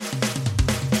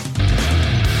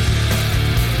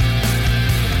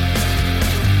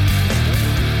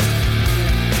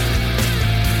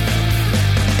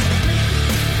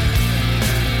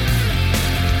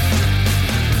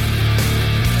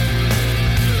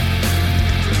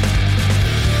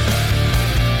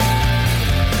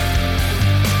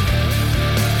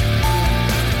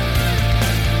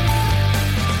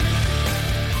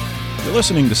You're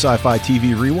listening to Sci-Fi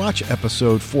TV Rewatch,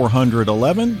 episode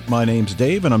 411. My name's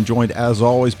Dave, and I'm joined, as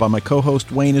always, by my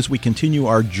co-host Wayne as we continue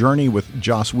our journey with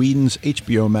Joss Whedon's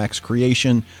HBO Max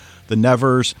creation, The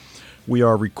Nevers. We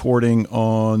are recording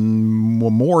on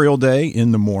Memorial Day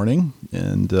in the morning,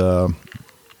 and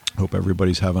hope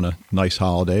everybody's having a nice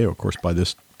holiday. Of course, by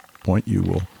this point, you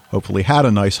will hopefully had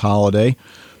a nice holiday,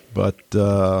 but,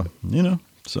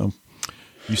 so...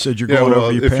 You said you're going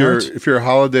over your parents? If your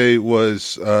holiday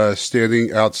was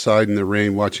standing outside in the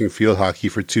rain watching field hockey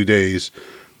for 2 days,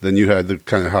 then you had the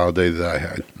kind of holiday that I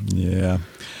had. Yeah.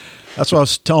 That's what I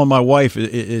was telling my wife.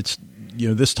 It's,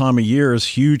 this time of year is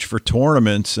huge for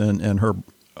tournaments, and her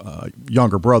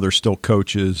younger brother still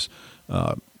coaches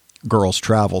girls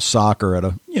travel soccer at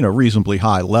a, reasonably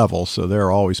high level. So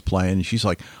they're always playing. And she's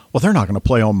like, well, they're not going to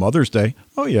play on Mother's Day.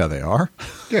 Oh, yeah, they are.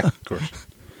 Yeah, of course.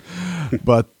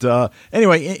 But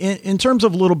anyway, in terms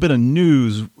of a little bit of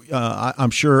news, I'm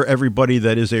sure everybody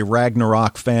that is a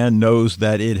Ragnarok fan knows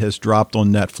that it has dropped on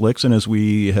Netflix. And as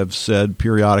we have said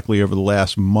periodically over the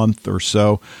last month or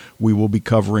so, we will be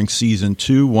covering season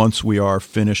 2 once we are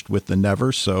finished with The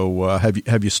Nevers. So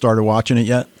have you started watching it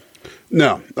yet?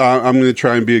 No, I'm going to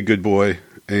try and be a good boy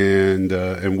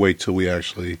and wait till we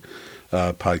actually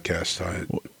podcast on it.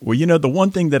 Well, the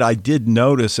one thing that I did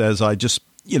notice as I just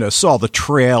saw the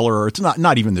trailer, it's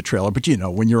not even the trailer, but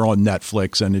when you're on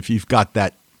Netflix and if you've got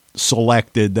that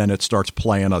selected, then it starts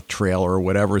playing a trailer or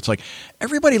whatever. It's like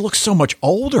everybody looks so much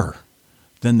older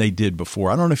than they did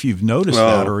before. I don't know if you've noticed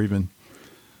that or even.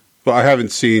 Well, I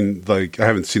haven't seen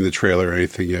the trailer or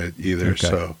anything yet either. Okay.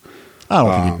 So I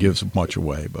don't think it gives much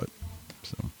away, but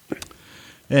so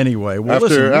anyway, well,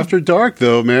 after dark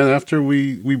though, man, after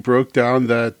we broke down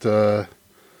that,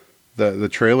 the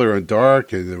trailer on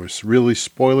Dark, and there was really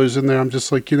spoilers in there. I'm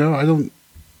just like, I'm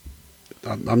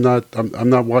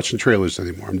not watching trailers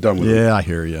anymore. I'm done with it. Yeah, I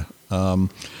hear you. Well,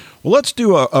 let's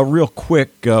do a real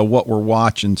quick what we're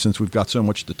watching since we've got so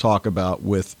much to talk about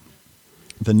with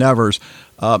The Nevers.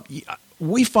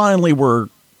 We finally were,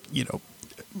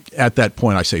 at that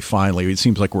point, I say finally, it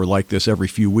seems like we're like this every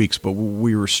few weeks, but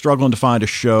we were struggling to find a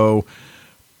show.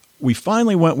 We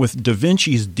finally went with Da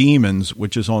Vinci's Demons,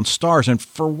 which is on Starz. And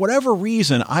for whatever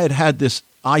reason, I had this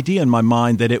idea in my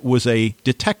mind that it was a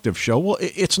detective show. Well,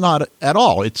 it's not at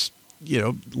all. It's,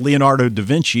 Leonardo da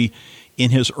Vinci in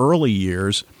his early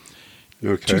years,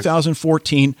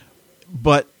 2014.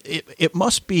 But it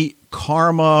must be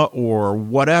karma or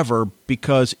whatever,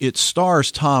 because it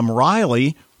stars Tom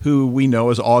Riley, who we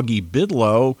know as Augie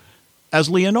Bidlow, as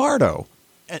Leonardo.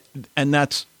 And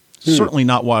that's certainly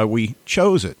not why we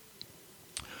chose it.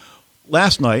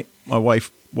 Last night, my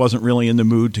wife wasn't really in the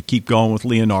mood to keep going with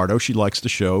Leonardo. She likes the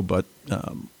show, but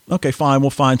okay, fine, we'll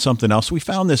find something else. We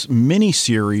found this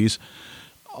mini-series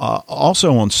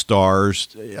also on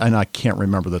Starz, and I can't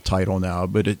remember the title now,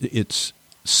 but it's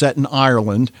set in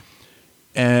Ireland.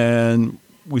 And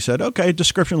we said, okay,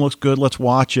 description looks good, let's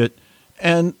watch it.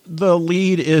 And the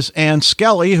lead is Anne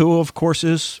Skelly, who, of course,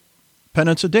 is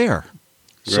Penance Adair. Right.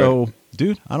 So,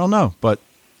 dude, I don't know, but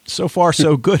so far,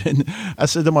 so good. And I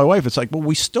said to my wife, it's like, well,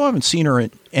 we still haven't seen her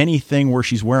in anything where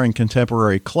she's wearing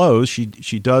contemporary clothes. She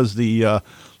does the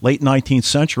late 19th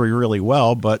century really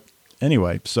well. But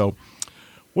anyway, so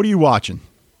what are you watching?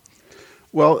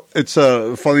 Well, it's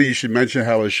funny you should mention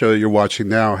how a show that you're watching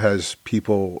now has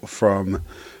people from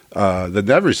The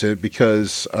Nevers in it,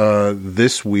 because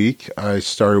this week I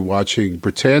started watching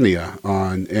Britannia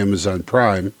on Amazon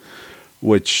Prime,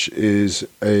 which is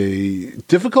a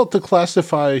difficult to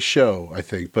classify show, I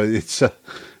think. But it's,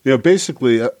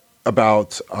 basically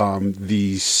about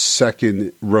the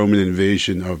second Roman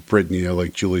invasion of Britain,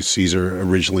 like Julius Caesar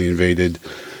originally invaded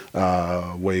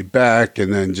way back,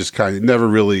 and then just kind of never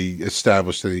really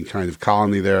established any kind of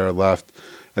colony there or left.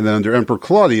 And then under Emperor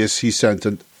Claudius, he sent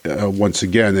once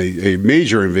again a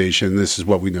major invasion. This is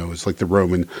what we know is like the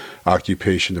Roman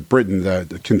occupation of Britain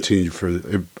that continued for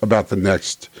about the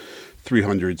next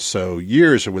 300 so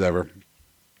years or whatever.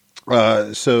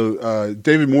 So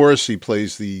David Morrissey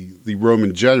plays the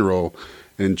Roman general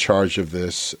in charge of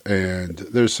this, and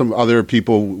there's some other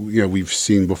people we've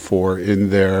seen before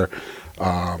in there.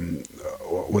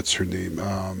 What's her name?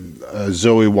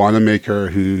 Zoe Wanamaker,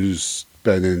 who's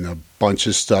been in a bunch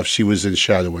of stuff. She was in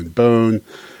Shadow and Bone,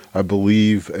 I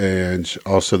believe, and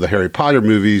also the Harry Potter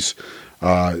movies.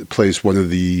 Plays one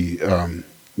of the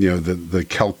the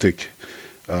Celtic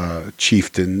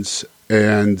chieftains,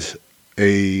 and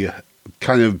a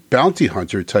kind of bounty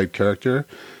hunter type character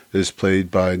is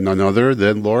played by none other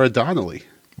than Laura Donnelly.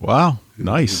 Wow,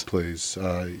 nice. Who plays,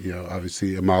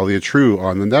 obviously Amalia True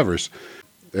on The Nevers,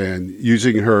 and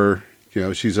using her You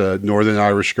know, she's a Northern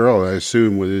Irish girl, I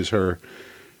assume, what is her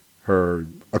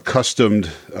accustomed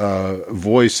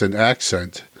voice and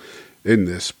accent in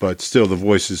this, but still the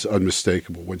voice is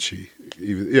unmistakable when she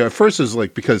even, at first it's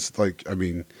like, because like, I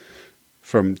mean,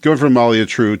 from going from Malia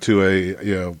True to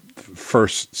a,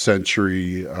 first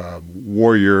century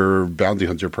warrior bounty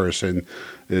hunter person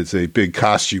is a big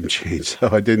costume change. So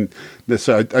I didn't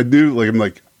necessarily, I knew, like, I'm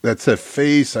like, that's that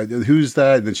face. Who's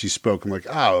that? And then she spoke. I'm like,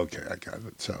 oh, okay, I got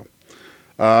it. So,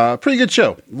 pretty good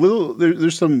show.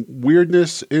 There's some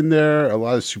weirdness in there, a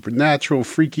lot of supernatural,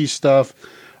 freaky stuff,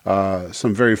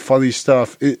 some very funny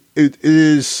stuff. It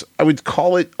is, I would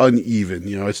call it uneven.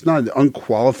 It's not an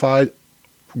unqualified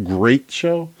great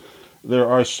show. There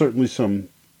are certainly some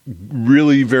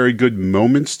really very good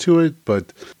moments to it,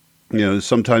 but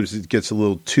sometimes it gets a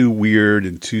little too weird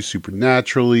and too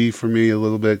supernaturally for me a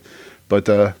little bit. But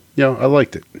I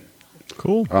liked it.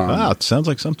 Cool. Wow, it sounds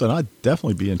like something I'd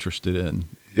definitely be interested in.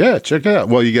 Yeah, check it out.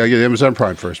 Well, you got to get Amazon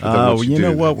Prime first. But you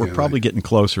know what? We're probably getting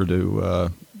closer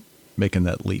to making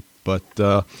that leap. But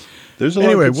there's a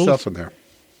lot of good stuff in there.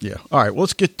 Yeah. All right. Well,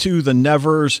 let's get to The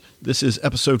Nevers. This is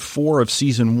episode 4 of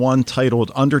season 1,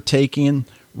 titled Undertaking,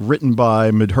 written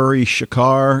by Madhuri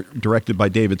Shikar, directed by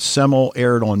David Semmel,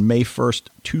 aired on May 1st,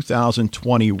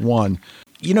 2021.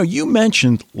 You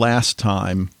mentioned last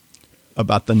time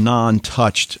about the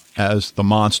non-touched as the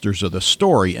monsters of the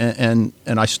story, and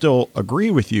I still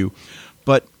agree with you,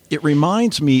 but it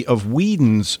reminds me of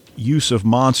Whedon's use of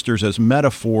monsters as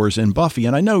metaphors in Buffy.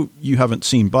 And I know you haven't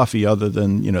seen Buffy other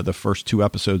than, the first 2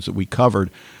 episodes that we covered,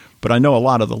 but I know a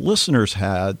lot of the listeners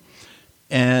had,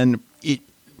 and it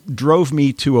drove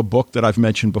me to a book that I've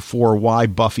mentioned before, Why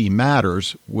Buffy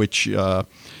Matters, which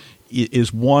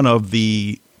is one of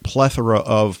the plethora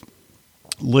of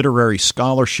literary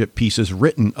scholarship pieces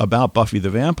written about Buffy the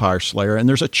Vampire Slayer. And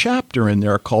there's a chapter in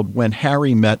there called When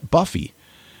Harry Met Buffy.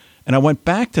 And I went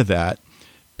back to that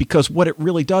because what it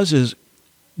really does is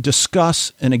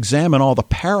discuss and examine all the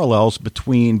parallels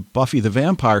between Buffy the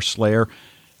Vampire Slayer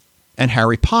and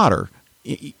Harry Potter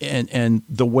and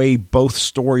the way both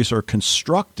stories are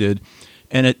constructed.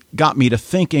 And it got me to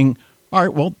thinking, all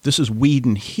right, well, this is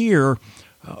Whedon here.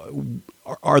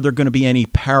 Are there going to be any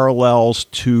parallels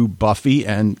to Buffy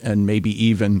and maybe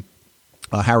even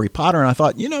Harry Potter? And I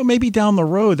thought, maybe down the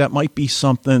road that might be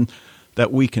something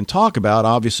that we can talk about.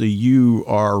 Obviously, you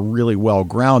are really well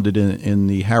grounded in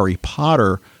the Harry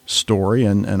Potter story,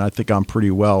 and I think I'm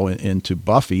pretty well into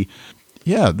Buffy.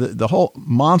 Yeah, the whole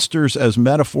monsters as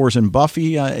metaphors in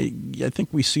Buffy, I think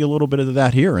we see a little bit of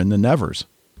that here in The Nevers.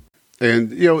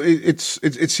 And,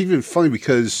 it's even funny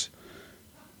because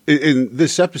in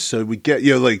this episode, we get,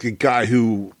 like a guy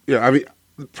who,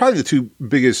 probably the 2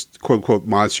 biggest quote unquote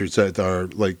monsters that are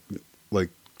like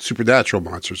supernatural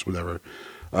monsters, whatever.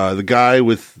 The guy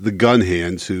with the gun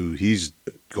hands, who he's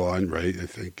gone, right? I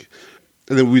think.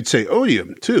 And then we'd say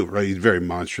Odium too, right? He's a very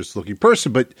monstrous looking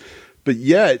person, but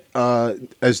yet,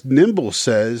 as Nimble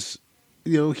says,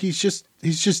 he's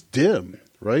just dim,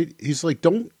 right? He's like,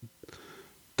 don't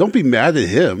be mad at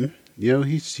him.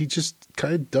 He just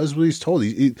kind of does what he's told.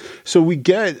 So we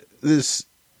get this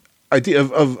idea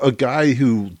of a guy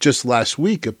who just last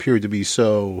week appeared to be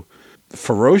so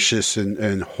ferocious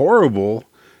and horrible.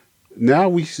 Now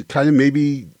we kind of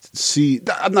maybe see,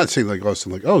 I'm not saying like,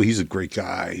 oh, he's a great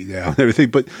guy now and everything,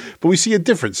 but we see a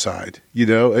different side,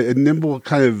 and Nimble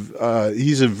kind of,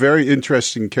 he's a very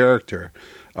interesting character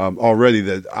already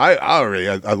that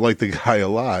I like the guy a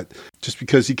lot just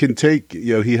because he can take,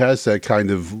 he has that kind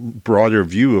of broader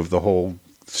view of the whole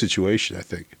situation, I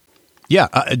think. Yeah,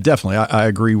 definitely. I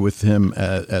agree with him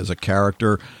as a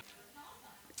character.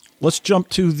 Let's jump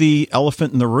to the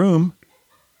elephant in the room,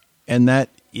 and that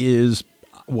is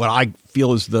what I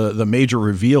feel is the major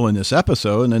reveal in this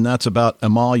episode, and that's about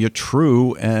Amalia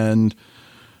True and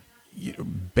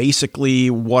basically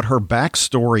what her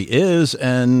backstory is.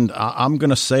 And I'm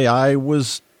going to say I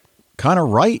was kind of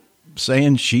right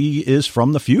saying she is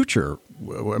from the future.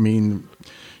 I mean,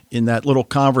 in that little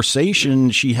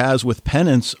conversation she has with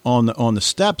Penance on the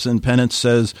steps, and Penance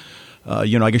says, I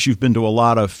guess you've been to a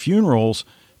lot of funerals,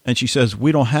 and she says,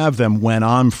 we don't have them when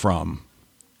I'm from.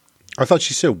 I thought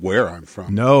she said where I'm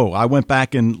from. No, I went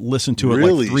back and listened to it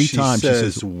like 3 times. She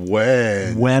says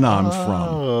when I'm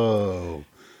from.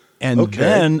 And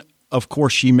then, of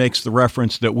course, she makes the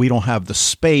reference that we don't have the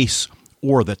space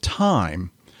or the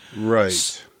time.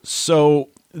 Right. So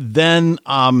then,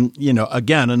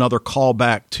 again, another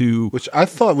callback to... Which I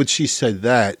thought when she said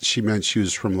that, she meant she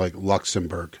was from like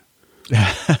Luxembourg.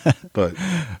 But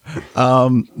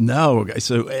no.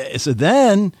 So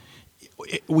then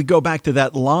we go back to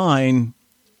that line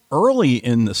early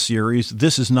in the series,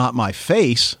 "This is not my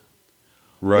face."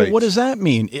 Right. Well, what does that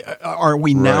mean? Are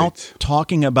we now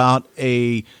talking about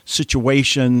a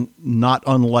situation not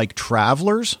unlike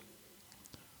Travelers,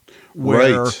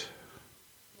 where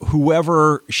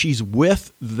whoever she's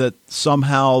with, that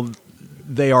somehow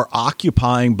they are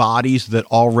occupying bodies that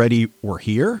already were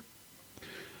here?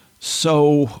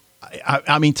 So,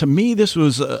 I mean, to me, this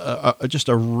was just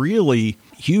a really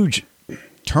huge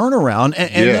turnaround.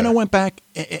 And then I went back,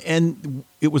 and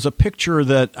it was a picture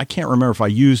that I can't remember if I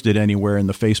used it anywhere in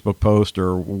the Facebook post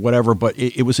or whatever, but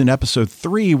it was in episode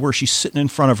 3 where she's sitting in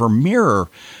front of her mirror.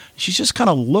 She's just kind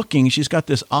of looking. She's got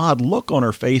this odd look on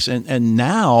her face. And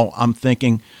now I'm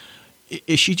thinking,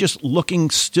 is she just looking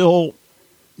still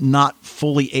not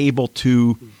fully able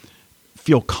to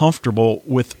feel comfortable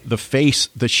with the face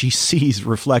that she sees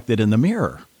reflected in the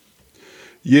mirror?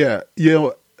 Yeah.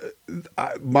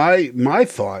 My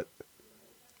thought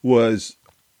was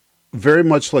very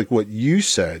much like what you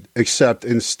said, except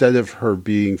instead of her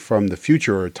being from the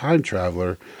future or a time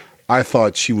traveler, I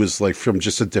thought she was like from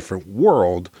just a different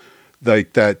world.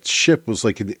 Like that ship was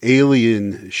like an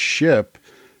alien ship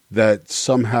that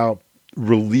somehow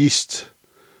released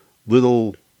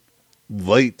little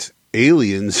light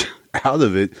aliens out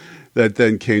of it that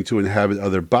then came to inhabit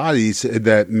other bodies, and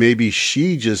that maybe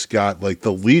she just got like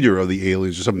the leader of the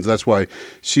aliens or something. That's why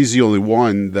she's the only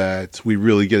one that we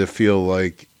really get to feel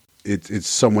like it's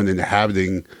someone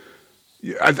inhabiting.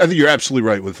 I think you're absolutely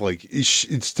right with like,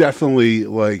 it's definitely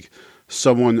like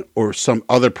someone or some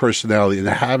other personality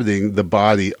inhabiting the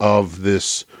body of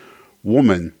this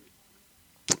woman.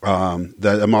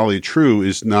 That Amalia True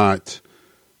is not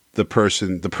the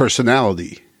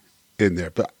personality in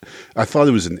there. But I thought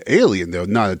it was an alien though,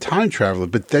 not a time traveler.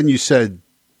 But then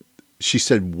she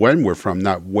said when we're from,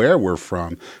 not where we're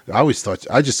from. I always thought,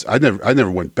 I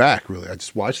never went back really. I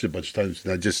just watched it a bunch of times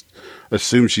and I just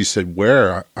assumed she said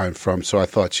where I'm from. So I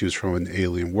thought she was from an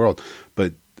alien world.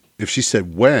 But if she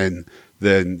said when,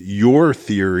 then your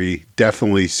theory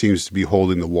definitely seems to be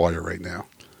holding the water right now.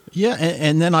 Yeah,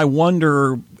 and then I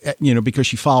wonder, because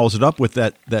she follows it up with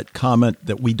that comment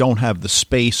that we don't have the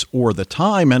space or the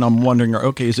time, and I'm wondering,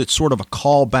 okay, is it sort of a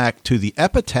callback to the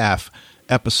Epitaph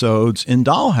episodes in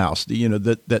Dollhouse?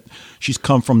 That she's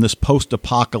come from this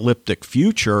post-apocalyptic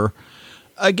future,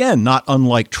 again, not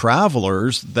unlike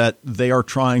Travelers, that they are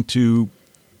trying to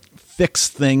fix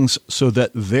things so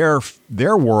that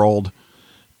their world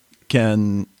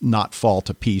can not fall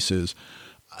to pieces.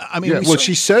 I mean,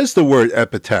 she says the word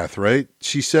epitaph, right?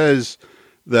 She says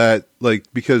that, like,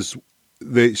 because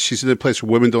she's in a place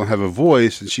where women don't have a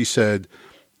voice, and she said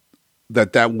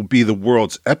that will be the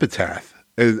world's epitaph.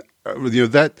 And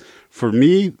that for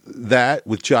me, that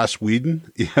with Joss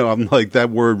Whedon, I'm like,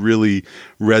 that word really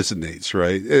resonates,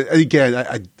 right? And again,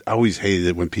 I always hated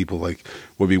it when people like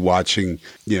would be watching,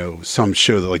 some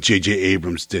show that like J.J.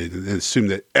 Abrams did, and assume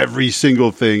that every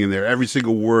single thing in there, every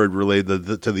single word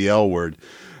related to the L word.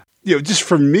 Just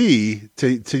for me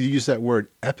to use that word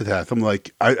epitaph, I'm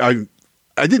like, I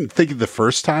didn't think it the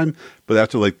first time, but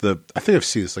after like I think I've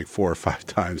seen this like 4 or 5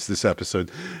 times this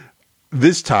episode.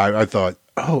 This time I thought,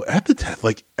 oh, epitaph,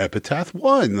 like Epitaph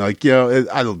 1, like,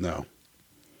 I don't know.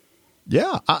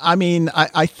 Yeah. I mean,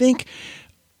 I think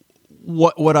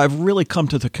what I've really come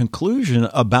to the conclusion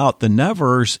about the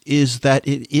Nevers is that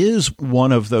it is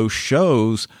one of those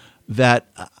shows that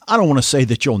I don't want to say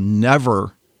that you'll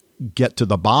never get to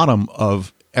the bottom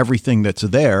of everything that's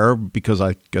there, because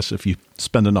I guess if you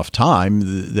spend enough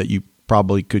time that you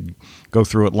probably could go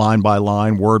through it line by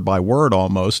line, word by word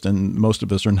almost, and most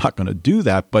of us are not going to do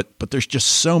that, but there's just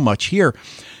so much here.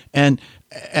 And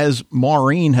as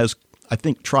Maureen has, I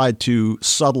think, tried to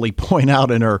subtly point out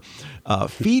in her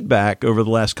feedback over the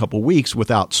last couple of weeks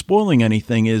without spoiling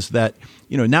anything, is that,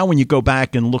 now when you go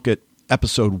back and look at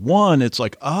episode 1, it's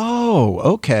like, oh,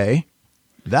 okay,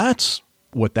 that's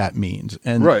what that means.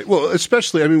 And right. Well,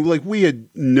 especially, I mean, like we had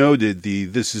noted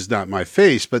this is not my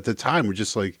face, but at the time we're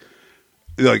just like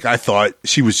I thought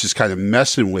she was just kind of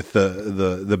messing with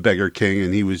the Beggar King,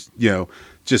 and he was,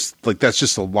 just like, that's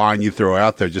just a line you throw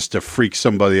out there just to freak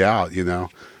somebody out, Right.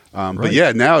 But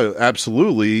yeah, now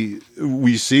absolutely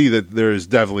we see that there is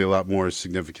definitely a lot more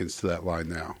significance to that line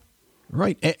now.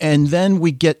 Right. And then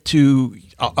we get to,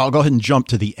 I'll go ahead and jump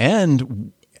to the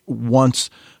end once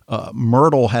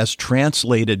Myrtle has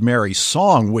translated Mary's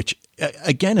song, which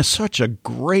again is such a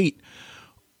great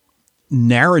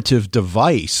narrative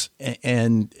device,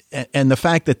 and the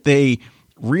fact that they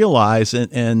realize,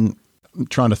 and I'm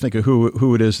trying to think of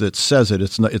who it is that says it.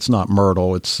 It's not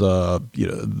Myrtle. It's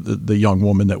the young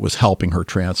woman that was helping her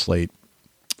translate.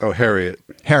 Oh,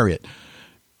 Harriet.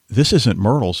 This isn't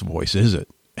Myrtle's voice, is it?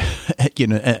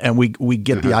 and we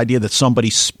get the idea that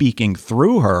somebody's speaking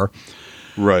through her.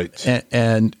 Right.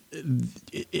 And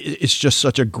it's just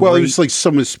such a great... Well, it's like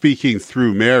someone speaking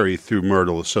through Mary, through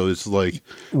Myrtle. So it's like,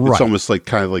 Right. it's almost like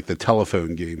kind of like the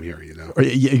telephone game here,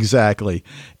 Exactly.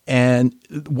 And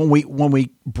when we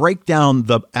break down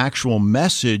the actual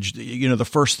message, the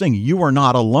first thing, you are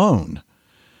not alone,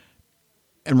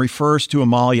 and refers to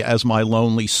Amalia as my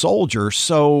lonely soldier.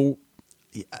 So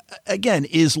again,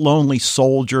 is lonely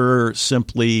soldier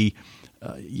simply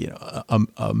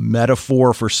a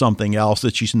metaphor for something else,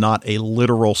 that she's not a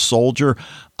literal soldier?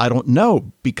 I don't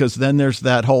know, because then there's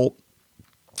that whole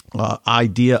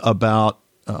idea about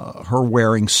her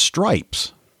wearing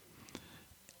stripes.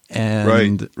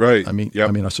 And right. I mean,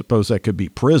 Yep. I suppose that could be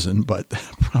prison, but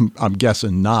I'm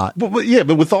guessing not. But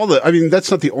with all that's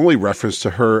not the only reference to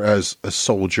her as a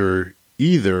soldier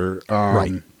either.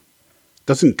 Right.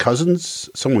 Doesn't Cousins,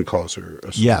 someone calls her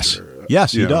a soldier?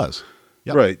 Yes, he does.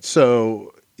 Yep. Right.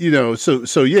 So,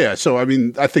 so I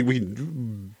mean, I think we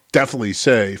can definitely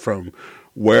say from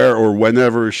where or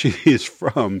whenever she is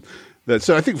from that.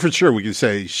 So I think for sure we can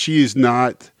say she is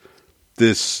not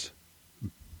this,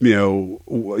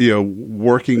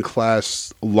 working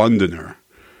class Londoner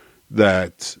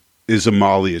that is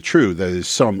Amalia True. That is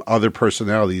some other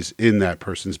personalities in that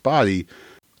person's body.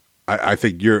 I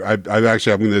think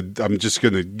I'm just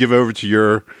going to give over to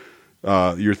your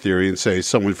theory and say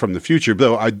someone from the future.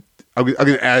 Though I'm going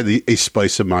to add a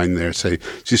spice of mine there. Say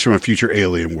she's from a future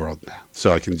alien world now,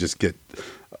 so I can just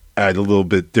add a little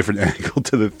bit different angle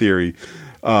to the theory.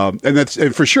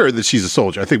 And for sure that she's a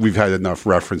soldier. I think we've had enough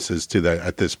references to that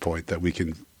at this point that we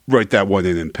can write that one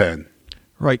in pen.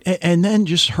 Right. And then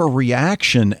just her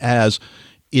reaction as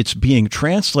it's being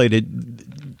translated,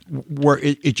 where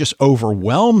it just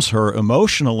overwhelms her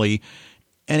emotionally.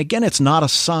 And again, it's not a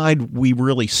side we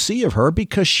really see of her,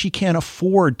 because she can't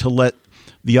afford to let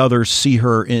the others see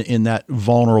her in that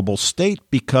vulnerable state,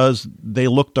 because they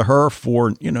look to her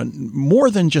for, more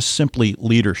than just simply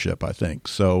leadership, I think.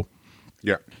 So,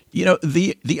 yeah.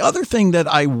 The other thing that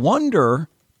I wonder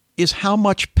is how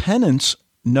much Penance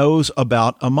knows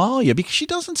about Amalia, because she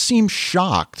doesn't seem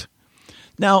shocked.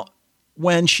 Now,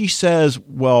 when she says,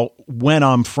 well, when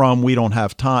I'm from, we don't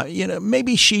have time,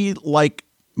 maybe she, like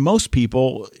most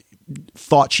people,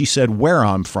 thought she said where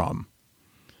I'm from.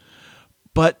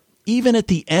 But even at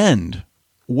the end,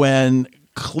 when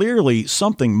clearly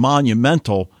something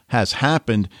monumental has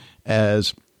happened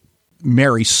as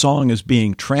Mary's song is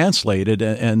being translated,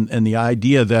 and the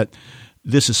idea that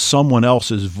this is someone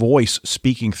else's voice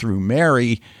speaking through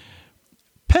Mary,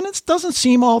 Penance doesn't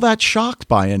seem all that shocked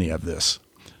by any of this.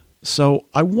 So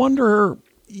I wonder,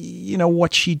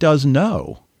 what she does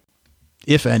know,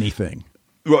 if anything.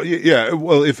 Well, yeah.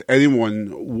 Well, if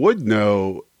anyone would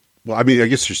know, well, I mean, I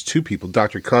guess there's two people,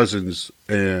 Dr. Cousins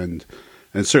and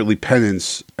certainly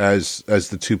Penance as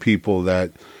the two people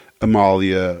that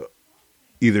Amalia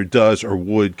either does or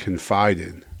would confide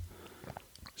in.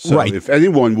 So right. If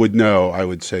anyone would know, I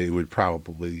would say it would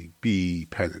probably be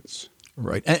Penance.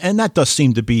 Right. And that does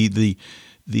seem to be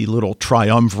the little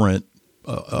triumvirate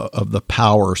of the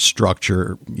power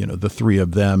structure, the three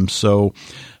of them. So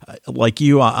like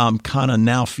you, I'm kind of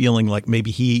now feeling like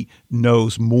maybe he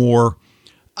knows more.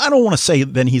 I don't want to say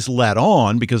then he's let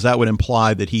on, because that would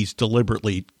imply that he's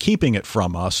deliberately keeping it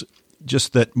from us,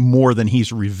 just that more than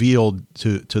he's revealed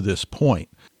to this point.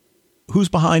 Who's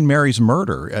behind Mary's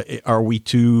murder? Are we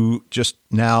to just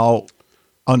now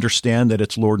understand that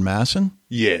it's Lord Masson?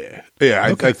 Yeah.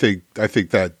 Okay. I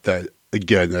think that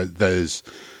again, that is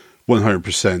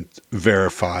 100%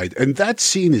 verified. And that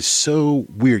scene is so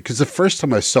weird, because the first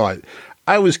time I saw it,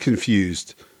 I was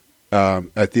confused.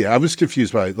 I was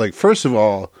confused by, like, first of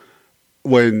all,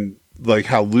 when, like,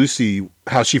 how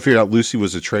she figured out Lucy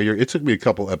was a traitor. It took me a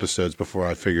couple episodes before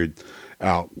I figured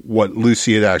out what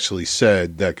Lucy had actually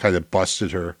said that kind of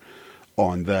busted her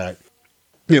on that.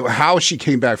 How she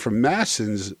came back from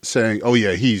Masson's saying, oh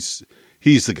yeah, he's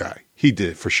the guy. He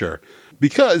did it for sure.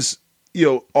 Because,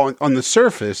 on the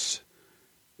surface,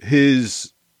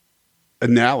 his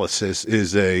analysis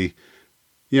is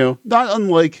not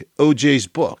unlike OJ's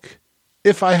book.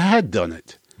 If I had done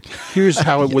it, here's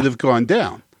how it would have gone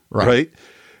down. Right.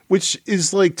 Which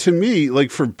is, like, to me, like,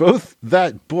 for both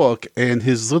that book and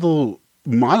his little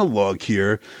monologue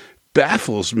here,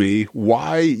 baffles me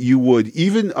why you would,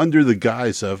 even under the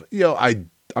guise of,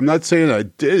 I'm not saying I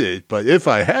did it, but if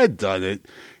I had done it,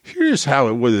 here's how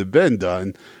it would have been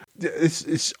done.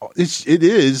 It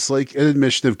is like an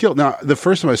admission of guilt. Now, the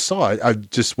first time I saw it, I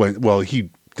just went, well, he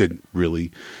didn't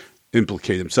really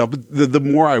implicate himself. But the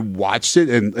more I watched it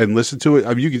and listened to it,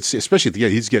 I mean, you can see, especially at the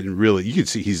end, he's getting really. You can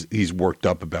see he's worked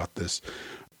up about this,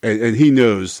 and he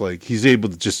knows, like, he's able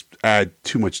to just add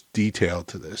too much detail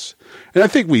to this. And I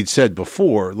think we'd said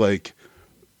before, like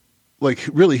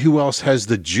really, who else has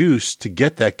the juice to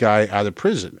get that guy out of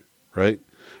prison, right?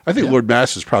 I think Lord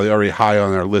Mass is probably already high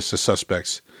on our list of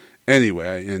suspects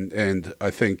anyway, and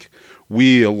I think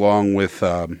we, along with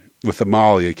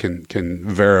Amalia, can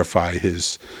verify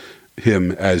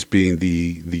him as being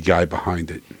the guy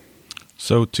behind it.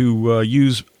 So to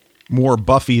use more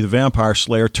Buffy the Vampire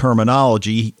Slayer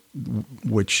terminology,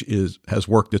 which has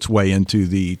worked its way into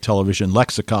the television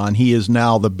lexicon, he is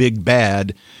now the big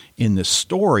bad in this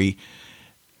story.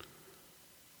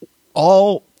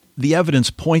 All the evidence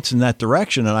points in that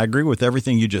direction, and I agree with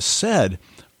everything you just said.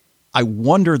 I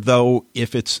wonder, though,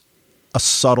 if it's a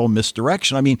subtle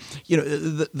misdirection. I mean,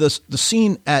 the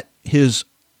scene at his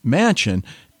mansion,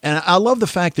 and I love the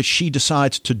fact that she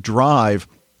decides to drive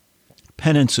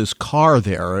Penance's car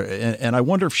there, and I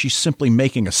wonder if she's simply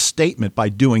making a statement by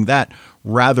doing that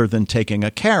rather than taking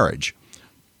a carriage.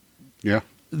 Yeah.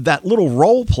 That little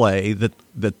role play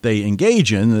that they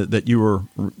engage in, that you were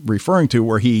referring to,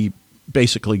 where he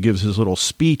basically gives his little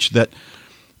speech that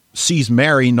sees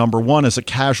Mary, number one, as a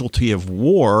casualty of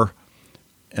war,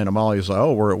 and Amalia's like,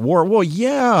 oh, we're at war. Well,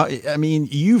 yeah, I mean,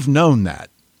 you've known that.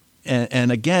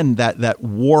 And again, that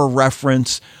war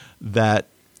reference, that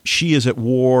she is at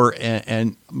war,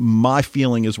 and my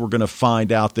feeling is we're going to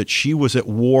find out that she was at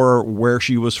war where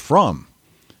she was from,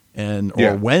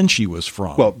 or when she was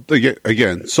from. Well,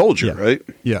 again, soldier, right?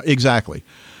 Yeah, exactly.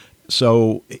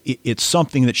 So it's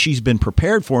something that she's been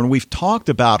prepared for, and we've talked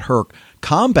about her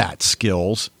combat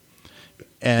skills,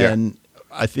 and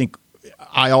I think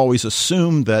I always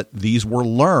assumed that these were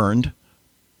learned,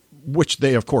 which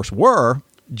they, of course, were,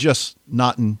 just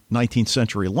not in 19th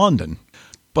century London.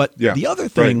 But the other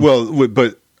thing... Right. Well,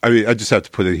 but I mean, I just have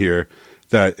to put in here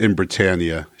that in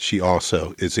Britannia, she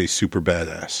also is a super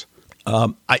badass.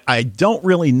 I don't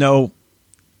really know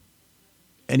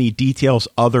any details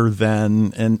other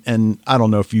than, and I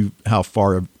don't know how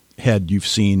far ahead you've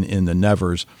seen in the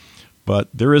Nevers, but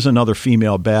there is another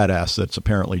female badass that's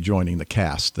apparently joining the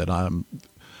cast that I'm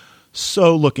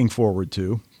so looking forward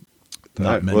to.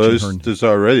 There's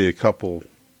already a couple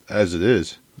as it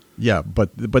is. Yeah,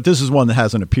 but this is one that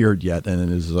hasn't appeared yet, and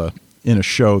it is in a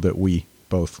show that we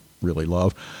both really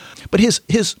love. But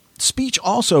his speech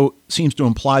also seems to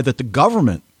imply that the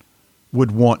government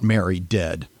would want Mary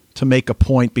dead to make a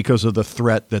point because of the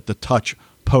threat that the touch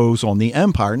pose on the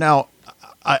empire. Now,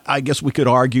 I guess we could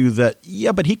argue that,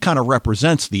 but he kind of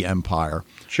represents the empire.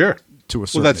 Sure. To a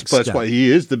certain extent. That's why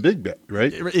he is the big bad,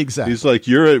 right? Exactly. He's like,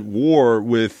 you're at war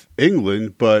with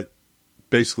England, but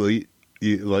basically,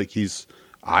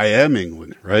 I am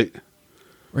England, right?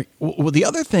 Right. Well, the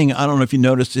other thing, I don't know if you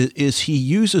noticed, is he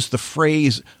uses the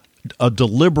phrase a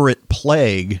deliberate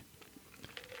plague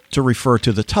to refer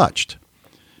to the touched.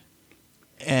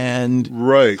 And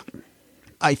right.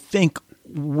 I think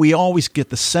we always get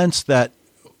the sense that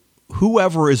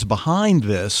whoever is behind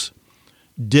this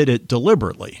did it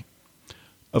deliberately.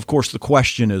 Of course, the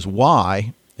question is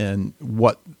why and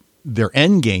what their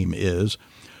end game is.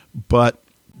 But,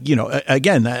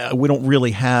 again, we don't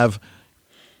really have...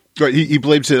 Right, he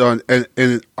blames it on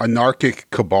an anarchic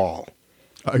cabal.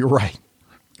 You're right.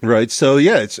 Right. So,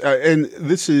 it's and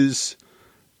this is...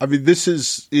 I mean, this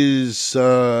is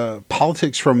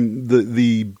politics from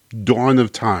the dawn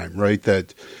of time, right?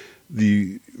 That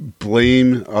the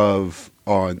blame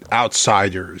on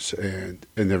outsiders and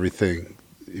everything,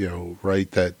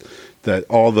 right? That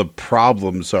all the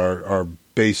problems are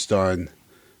based on,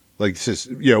 like this,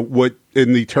 what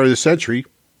in the turn of the century,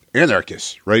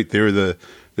 anarchists, right? They're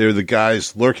the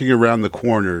guys lurking around the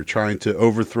corner trying to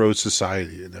overthrow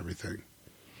society and everything.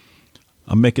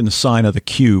 I'm making the sign of the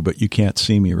Q, but you can't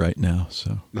see me right now.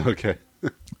 So okay,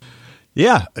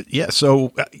 yeah.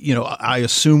 So I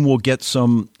assume we'll get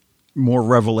some more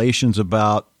revelations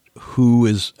about who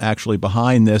is actually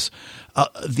behind this.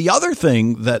 The other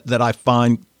thing that I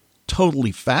find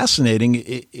totally fascinating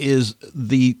is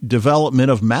the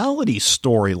development of Malady's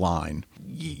storyline.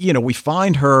 We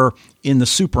find her in the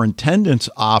superintendent's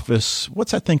office.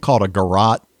 What's that thing called? A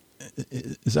garrote?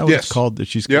 Is that what it's called? That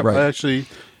she's right. Actually,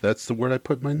 that's the word I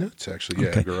put in my notes. Actually,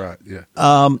 okay. Garrote. Yeah,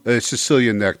 a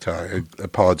Sicilian necktie. I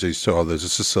apologize to all those. A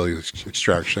Sicilian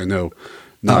extraction. I know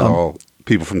not all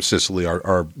people from Sicily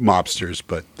are mobsters,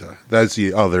 but that's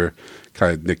the other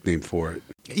kind of nickname for it.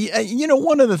 Yeah,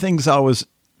 one of the things I was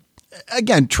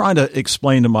again, trying to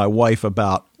explain to my wife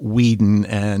about Whedon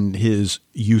and his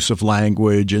use of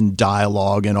language and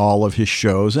dialogue in all of his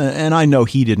shows. And I know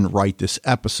he didn't write this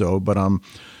episode, but I'm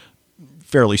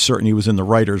fairly certain he was in the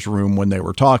writer's room when they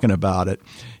were talking about it.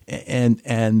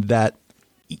 And that,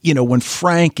 when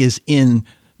Frank is in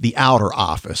the outer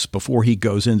office before he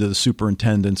goes into the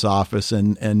superintendent's office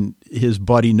and his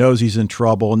buddy knows he's in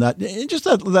trouble, and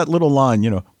that little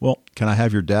line, well, can I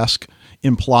have your desk?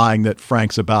 Implying that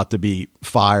Frank's about to be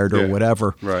fired or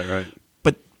whatever. Right.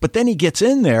 But then he gets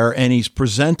in there and he's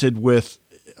presented with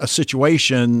a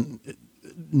situation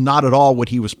not at all what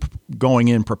he was going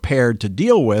in prepared to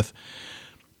deal with.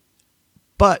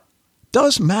 But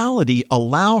does Malady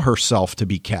allow herself to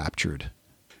be captured?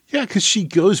 Yeah, because she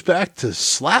goes back to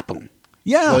slap him.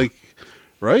 Yeah.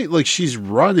 Right? Like she's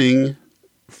running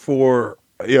for,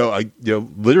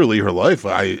 literally her life,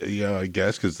 I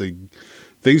guess, because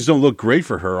things don't look great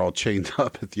for her all chained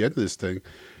up at the end of this thing.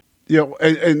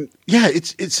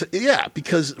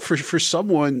 Because for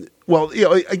someone,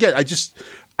 again,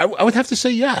 I would have to say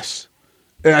yes.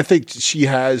 And I think she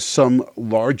has some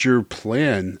larger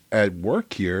plan at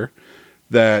work here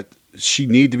that she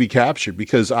need to be captured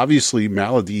because obviously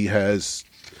Malady has,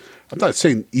 I'm not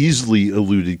saying easily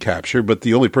eluded capture, but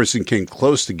the only person came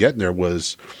close to getting there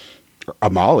was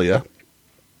Amalia.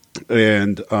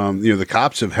 And, the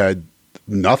cops have had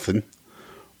nothing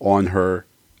on her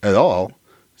at all.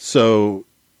 So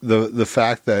the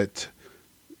fact that,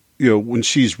 when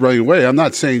she's running away, I'm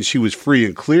not saying she was free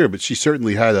and clear, but she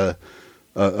certainly had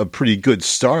a pretty good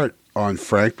start on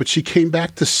Frank, but she came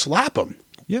back to slap him.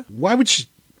 Yeah. Why would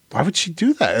she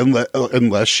do that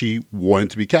unless she wanted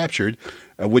to be captured?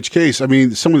 In which case,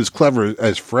 someone as clever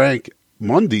as Frank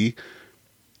Mundy,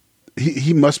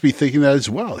 he must be thinking that as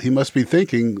well. He must be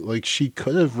thinking like she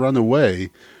could have run away.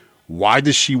 Why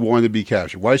does she want to be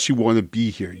captured? Why does she want to be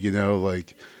here?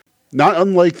 Not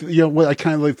unlike what I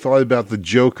kind of thought about the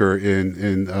Joker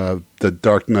in the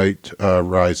Dark Knight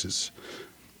Rises,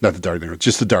 not the Dark Knight,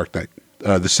 just the Dark Knight,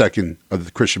 the second of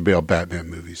the Christian Bale Batman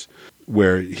movies,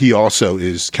 where he also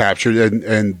is captured,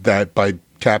 and that by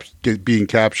being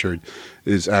captured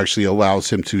is actually allows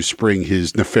him to spring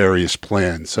his nefarious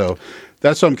plan. So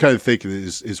that's what I'm kind of thinking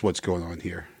is what's going on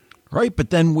here. Right, but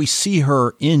then we see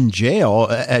her in jail,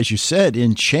 as you said,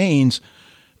 in chains,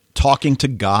 talking to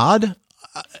God,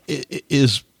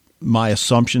 is my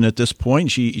assumption at this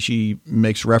point. She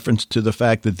makes reference to the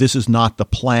fact that this is not the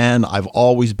plan. I've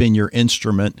always been your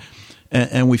instrument.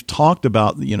 And we've talked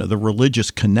about, the religious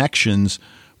connections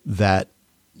that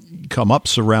come up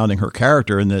surrounding her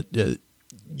character, and that,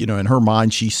 in her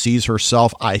mind, she sees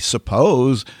herself, I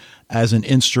suppose, as an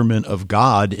instrument of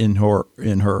God in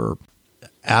her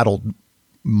addled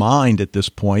mind at this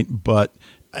point. But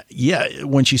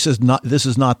when she says this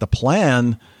is not the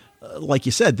plan, like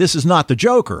you said, this is not the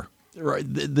Joker, right?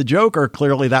 The Joker,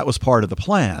 clearly that was part of the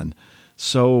plan.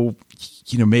 So,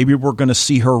 maybe we're going to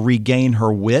see her regain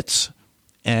her wits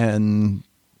and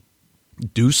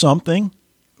do something.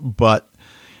 But,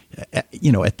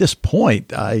 at this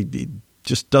point, it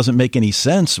just doesn't make any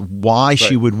sense why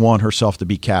she would want herself to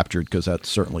be captured, because that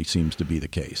certainly seems to be the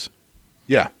case.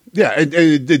 Yeah. Yeah. And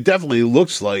it definitely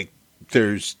looks like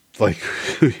there's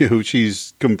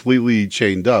she's completely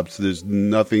chained up. So there's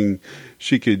nothing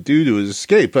she could do to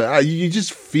escape. But you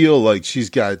just feel like she's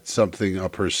got something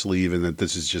up her sleeve and that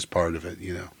this is just part of it,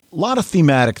 A lot of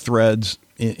thematic threads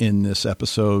in this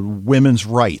episode. Women's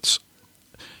rights.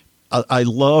 I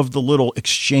love the little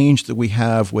exchange that we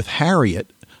have with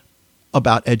Harriet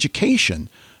about education,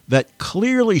 that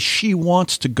clearly she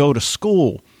wants to go to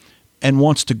school and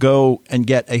wants to go and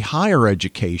get a higher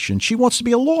education. She wants to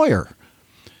be a lawyer.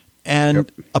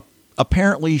 And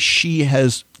apparently she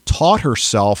has taught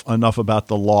herself enough about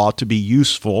the law to be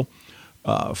useful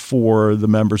for the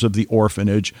members of the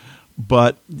orphanage.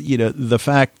 But, the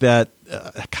fact that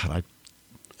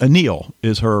Anil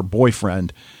is her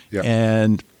boyfriend,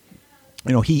 and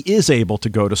he is able to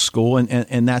go to school,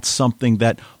 and that's something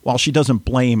that, while she doesn't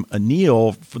blame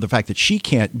Anil for the fact that she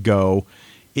can't go,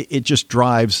 it just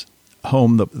drives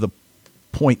home the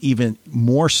point even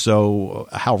more so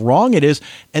how wrong it is.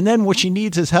 And then what she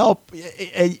needs is help,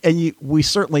 and we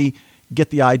certainly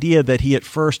get the idea that he at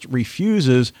first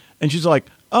refuses, and she's like,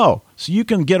 oh, so you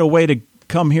can get away to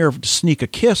come here to sneak a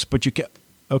kiss, but you can't.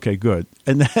 Okay, good.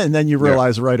 And then you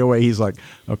realize right away he's like,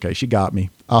 okay, she got me.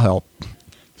 I'll help.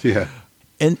 Yeah.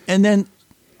 And then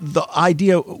the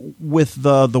idea with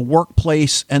the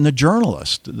workplace and the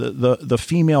journalist, the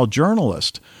female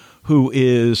journalist who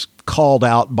is called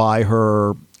out by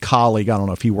her colleague. I don't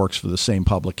know if he works for the same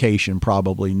publication,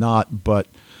 probably not, but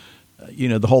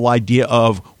the whole idea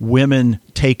of women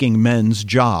taking men's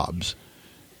jobs.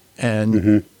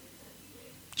 And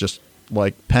just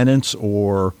like Penance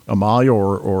or Amalia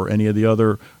or any of the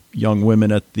other young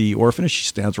women at the orphanage, she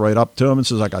stands right up to him and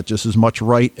says, I got just as much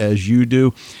right as you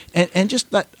do. And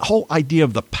just that whole idea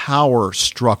of the power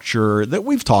structure that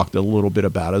we've talked a little bit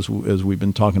about as we've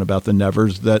been talking about the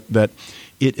Nevers, that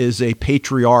it is a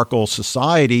patriarchal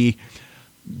society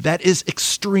that is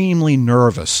extremely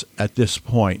nervous at this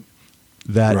point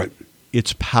that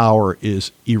its power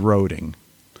is eroding.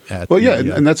 And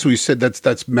that's what we said.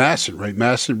 That's Masson, right?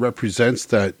 Masson represents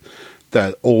that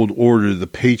old order, the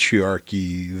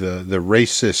patriarchy, the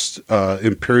racist,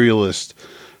 imperialist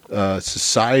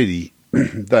society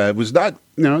that was not.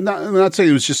 I'm not saying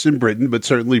it was just in Britain, but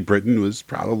certainly Britain was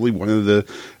probably one of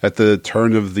at the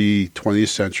turn of the 20th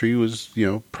century was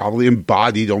probably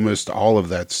embodied almost all of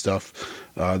that stuff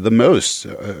the most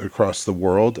across the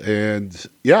world. And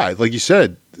like you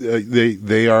said,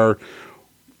 they are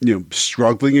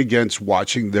struggling against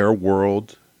watching their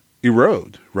world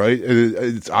erode, right? And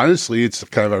it's honestly, it's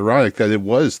kind of ironic that it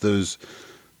was those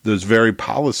very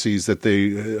policies that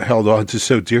they held on to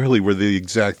so dearly were the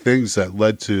exact things that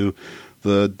led to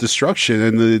the destruction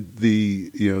and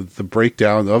the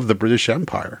breakdown of the British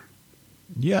Empire.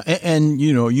 Yeah, and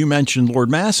you mentioned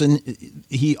Lord Masson.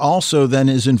 He also then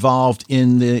is involved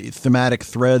in the thematic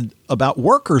thread about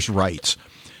workers' rights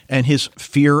and his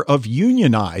fear of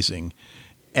unionizing.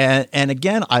 And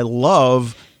again, I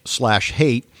love /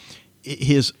 hate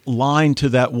his line to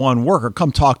that one worker,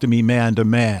 "Come talk to me man to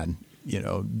man,"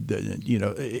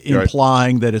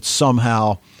 implying that it's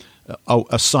somehow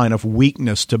a sign of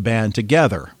weakness to band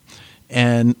together.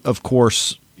 And of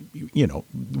course,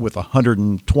 with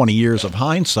 120 years of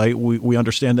hindsight, we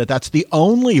understand that that's the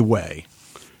only way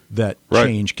that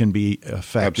change can be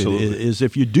effected is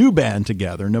if you do band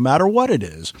together, no matter what it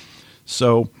is.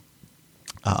 So,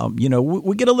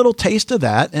 we get a little taste of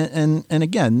that. And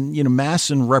again,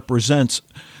 Masson represents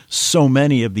so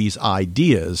many of these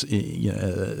ideas,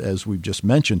 as we've just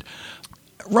mentioned.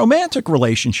 Romantic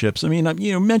relationships. I mean,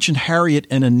 mentioned Harriet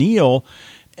and Anil.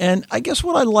 And I guess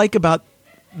what I like about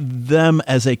them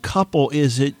as a couple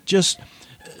is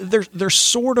they're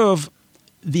sort of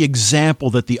the example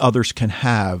that the others can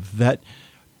have, that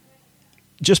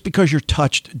just because you're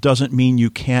touched doesn't mean you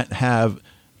can't have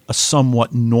a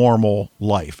somewhat normal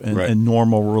life and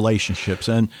normal relationships.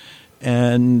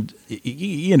 And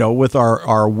with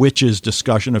our witches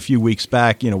discussion a few weeks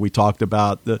back, we talked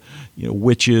about the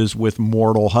witches with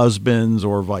mortal husbands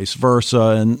or vice versa.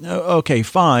 And okay,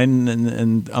 fine,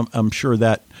 and I'm sure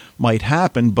that might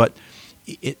happen, but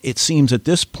it seems at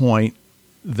this point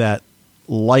that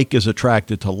like is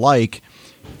attracted to like,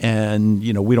 and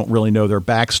we don't really know their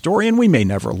backstory, and we may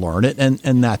never learn it,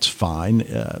 and that's fine.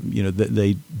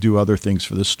 They do other things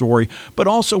for the story, but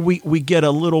also we get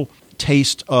a little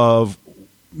taste of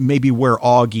maybe where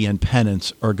Augie and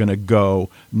Penance are going to go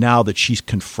now that she's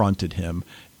confronted him,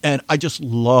 and I just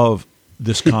love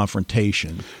this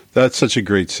confrontation. That's such a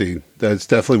great scene. That's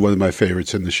definitely one of my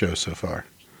favorites in the show so far.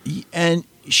 And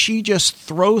she just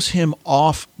throws him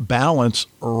off balance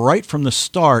right from the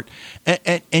start.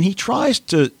 And he tries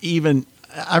to even,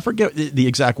 I forget the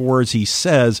exact words he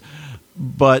says,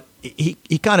 but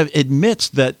he kind of admits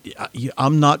that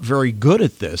I'm not very good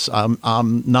at this.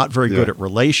 I'm not very good at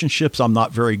relationships. I'm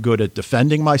not very good at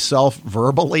defending myself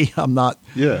verbally. I'm not.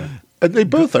 Yeah. And they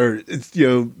both are,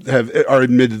 are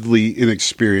admittedly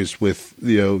inexperienced with,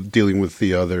 dealing with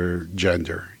the other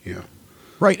gender,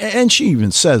 Right. And she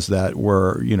even says that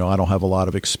where, I don't have a lot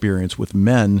of experience with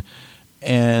men.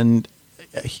 And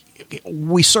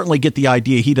we certainly get the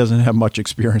idea he doesn't have much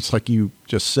experience, like you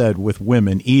just said, with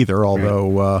women either,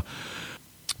 although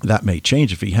that may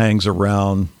change if he hangs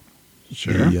around.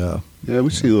 Sure. We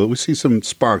see some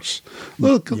sparks,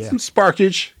 some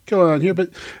sparkage going on here. But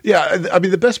I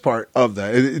mean, the best part of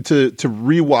that to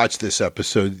rewatch this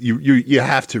episode, you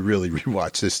have to really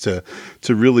rewatch this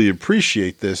to really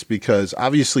appreciate this, because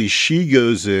obviously she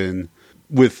goes in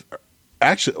with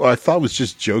actually I thought was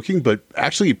just joking, but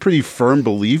actually a pretty firm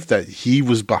belief that he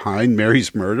was behind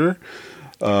Mary's murder.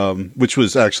 Which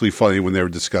was actually funny when they were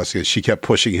discussing it. She kept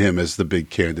pushing him as the big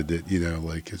candidate,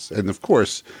 and of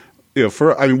course.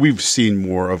 We've seen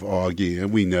more of Augie,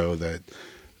 and we know that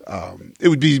it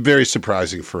would be very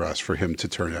surprising for us for him to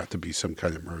turn out to be some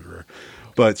kind of murderer.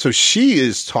 But so she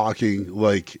is talking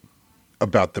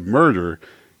about the murder.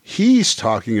 He's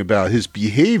talking about his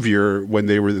behavior when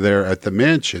they were there at the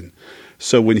mansion.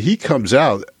 So when he comes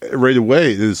out right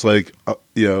away, it's like,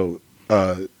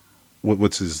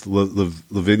 what's his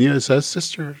Lavinia? Is that his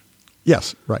sister?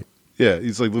 Yes, right. Yeah,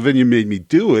 he's like, Lavinia made me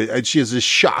do it. And she has this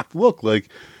shocked look like,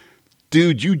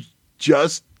 dude, you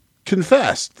just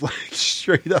confessed, like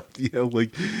straight up,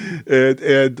 like,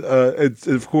 and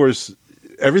of course,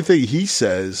 everything he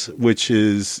says, which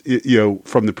is,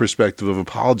 from the perspective of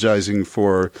apologizing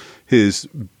for his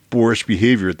boorish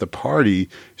behavior at the party,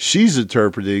 she's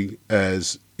interpreting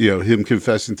as, him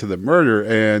confessing to the murder.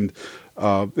 And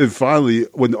finally,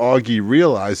 when Augie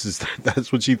realizes that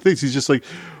that's what she thinks, he's just like,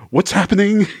 what's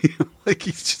happening? Like,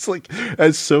 he's just like,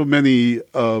 as so many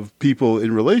of people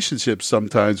in relationships,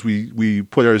 sometimes we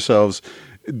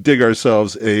dig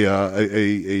ourselves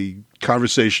a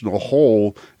conversational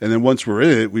hole, and then once we're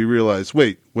in it, we realize,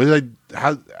 wait,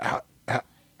 how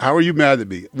are you mad at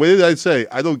me? What did I say?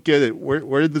 I don't get it.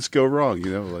 Where did this go wrong?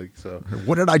 So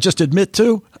what did I just admit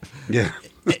to? Yeah.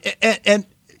 and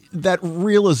that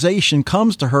realization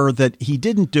comes to her that he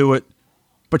didn't do it,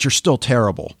 but you're still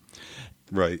terrible.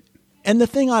 Right. And the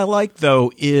thing I like,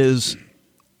 though, is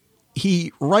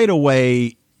he right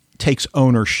away takes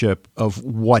ownership of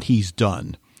what he's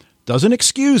done. Doesn't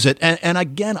excuse it. And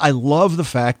again, I love the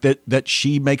fact that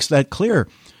she makes that clear.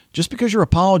 Just because you're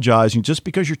apologizing, just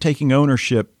because you're taking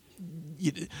ownership,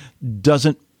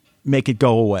 doesn't make it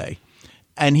go away.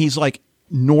 And he's like,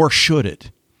 nor should it.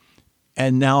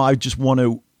 And now I just want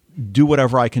to do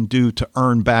whatever I can do to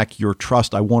earn back your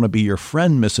trust. I want to be your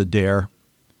friend, Miss Adair.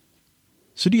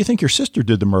 So do you think your sister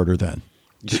did the murder then?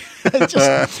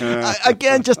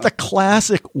 Again, just a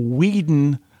classic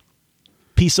Whedon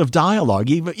piece of dialogue,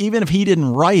 even if he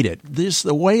didn't write it. This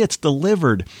the way it's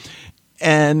delivered.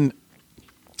 And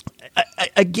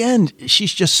again,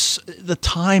 she's just, the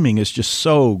timing is just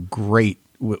so great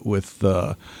with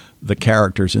the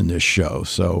characters in this show.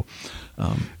 So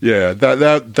yeah,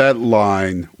 that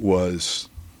line was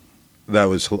I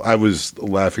was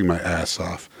laughing my ass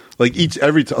off. Like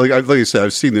every time, like I said,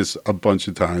 I've seen this a bunch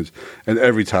of times, and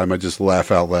every time I just laugh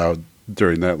out loud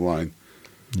during that line.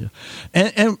 Yeah,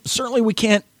 and certainly we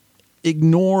can't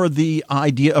ignore the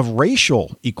idea of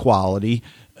racial equality,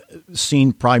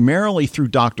 seen primarily through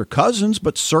Dr. Cousins,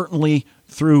 but certainly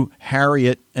through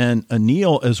Harriet and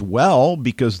Anil as well,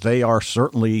 because they are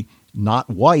certainly not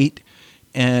white.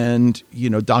 And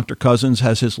Dr. Cousins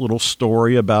has his little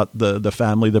story about the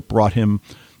family that brought him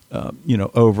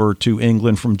over to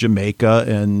England from Jamaica.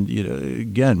 And,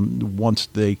 again, once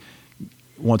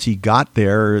he got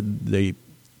there,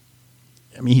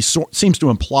 he seems to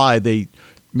imply they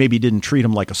maybe didn't treat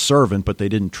him like a servant, but they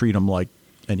didn't treat him like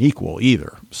an equal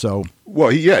either. So, well,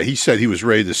 he said he was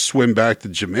ready to swim back to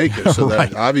Jamaica. So right.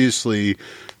 That obviously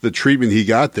the treatment he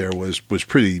got there was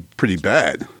pretty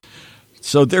bad.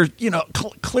 So there's,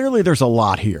 clearly there's a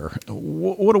lot here.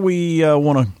 What do we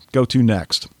want to go to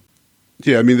next?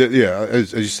 Yeah, I mean,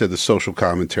 as you said, the social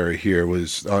commentary here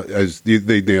was, as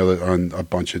they nailed it on a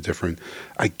bunch of different,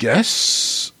 I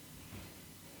guess.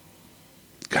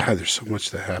 God, there's so much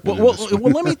that happened. Well,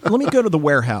 let me go to the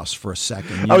warehouse for a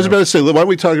second. I was about to say, why don't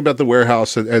we talk about the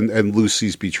warehouse and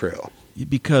Lucy's betrayal?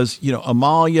 Because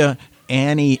Amalia,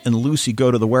 Annie, and Lucy go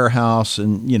to the warehouse,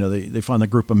 and they find the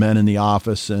group of men in the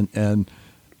office, and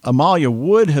Amalia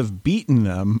would have beaten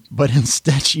them, but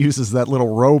instead she uses that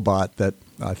little robot that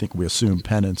I think we assume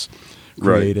Penance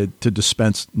created to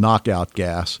dispense knockout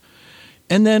gas.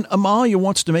 And then Amalia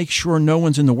wants to make sure no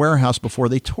one's in the warehouse before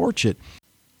they torch it.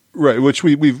 Right, which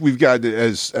we've got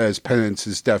as Penance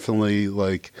is definitely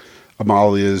like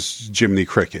Amalia's Jiminy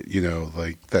Cricket,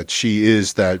 like that she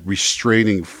is that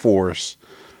restraining force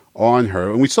on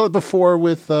her. And we saw it before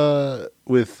with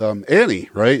Annie,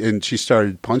 right? And she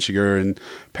started punching her, and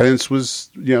Penance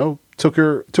was, took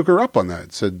her up on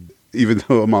that. Said, even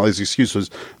though Amalia's excuse was,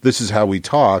 "This is how we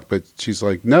talk," but she's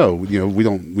like, "No, we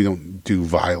don't do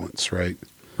violence," right?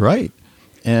 Right.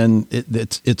 And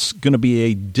it's going to be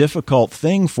a difficult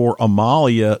thing for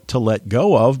Amalia to let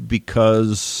go of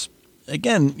because,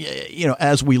 again,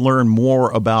 as we learn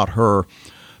more about her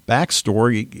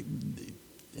backstory,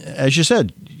 as you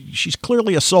said, she's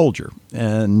clearly a soldier,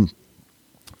 and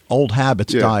old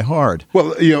habits die hard.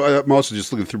 Well, I'm also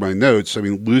just looking through my notes. I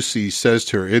mean, Lucy says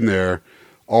to her in there,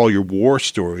 all your war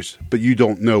stories, but you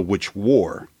don't know which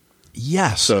war.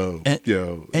 Yes. So,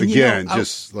 again,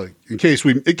 just like in case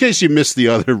you missed the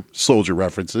other soldier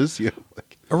references.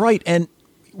 Right. And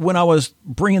when I was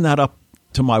bringing that up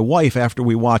to my wife after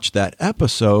we watched that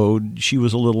episode, she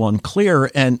was a little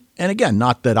unclear. And again,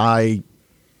 not that I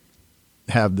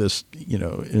have this,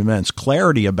 immense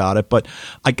clarity about it, but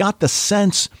I got the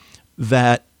sense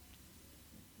that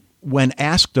when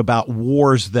asked about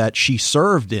wars that she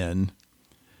served in,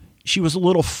 she was a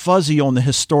little fuzzy on the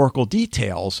historical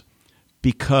details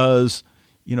because,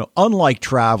 unlike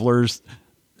Travelers,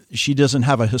 she doesn't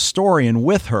have a historian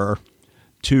with her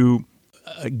to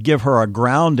give her a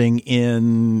grounding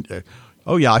in,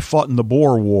 oh yeah, I fought in the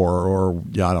Boer War, or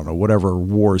yeah, I don't know, whatever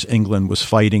wars England was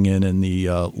fighting in the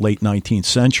late 19th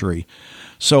century.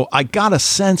 So I got a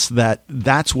sense that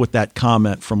that's what that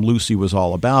comment from Lucy was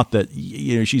all about, that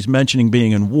she's mentioning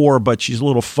being in war, but she's a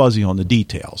little fuzzy on the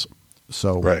details.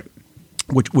 So, right.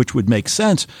 which would make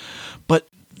sense. But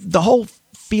the whole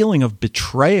feeling of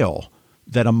betrayal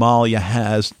that Amalia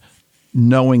has,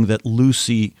 knowing that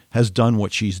Lucy has done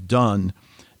what she's done,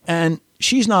 and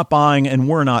she's not buying and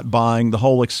we're not buying the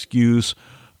whole excuse,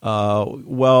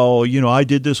 well, I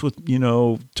did this with,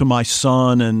 to my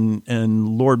son, and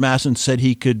Lord Masson said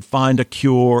he could find a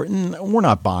cure. We're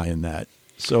not buying that.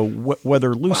 So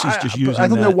whether Lucy's just using that. I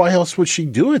don't know why else would she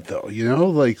do it though,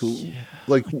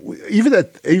 like even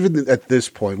at this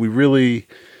point, we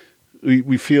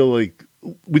feel like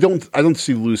I don't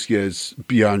see Lucy as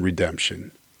beyond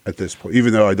redemption at this point,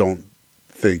 even though I don't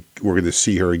think we're going to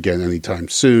see her again anytime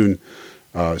soon.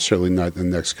 Certainly not in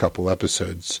the next couple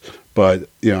episodes. But,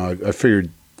 I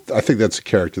think that's a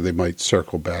character they might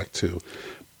circle back to.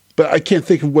 But I can't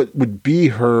think of what would be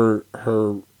her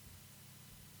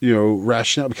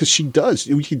rationale, because she does.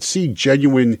 We can see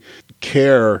genuine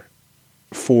care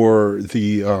for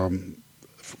the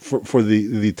for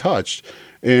the touched.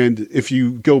 And if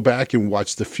you go back and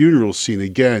watch the funeral scene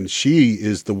again, she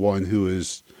is the one who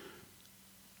is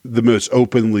the most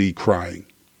openly crying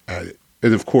at it.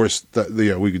 And of course,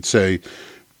 we could say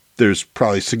there's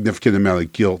probably a significant amount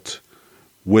of guilt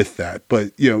with that.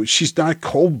 But, she's not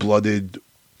cold-blooded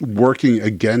working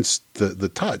against the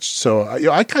touch. So,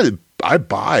 I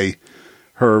buy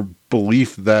her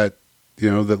belief that,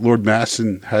 that Lord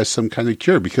Masson has some kind of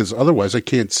cure, because otherwise I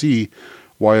can't see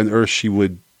why on earth she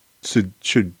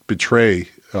should betray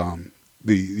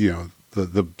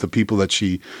the people that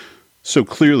she so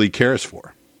clearly cares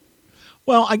for.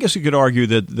 Well, I guess you could argue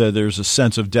that there's a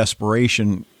sense of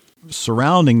desperation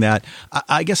surrounding that.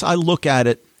 I guess I look at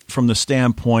it from the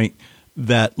standpoint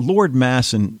that Lord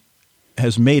Masson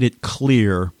has made it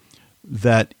clear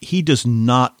that he does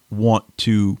not want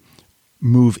to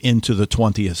move into the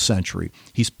 20th century.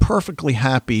 He's perfectly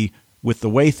happy with the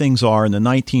way things are in the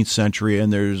 19th century,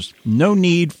 and there's no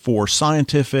need for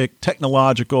scientific,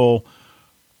 technological,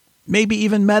 maybe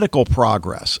even medical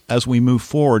progress as we move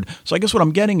forward. So I guess what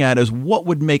I'm getting at is, what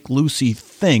would make Lucy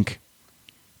think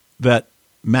that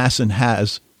Masson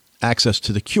has access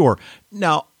to the cure?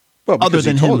 Now, other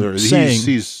than him saying,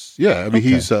 she's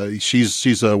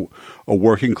a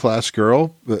working class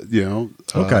girl,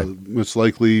 most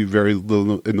likely very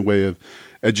little in the way of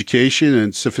education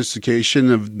and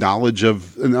sophistication of knowledge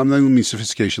of, and I don't mean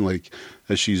sophistication like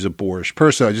that she's a boorish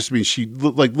person. I just mean she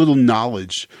like little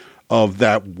knowledge of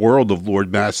that world of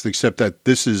Lord Masson, except that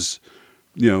this is,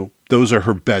 those are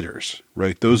her betters,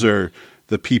 right? Those are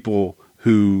the people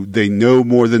who they know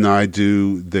more than I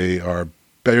do. They are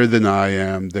better than I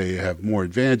am. They have more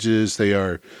advantages. They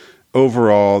are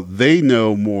overall, they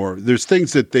know more. There's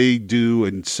things that they do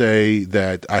and say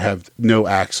that I have no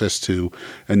access to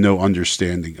and no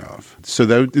understanding of. So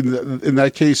that in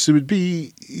that case, it would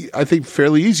be, I think,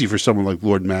 fairly easy for someone like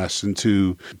Lord Masson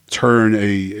to turn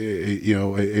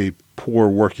a poor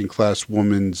working class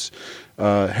woman's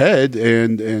head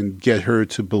and get her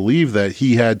to believe that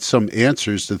he had some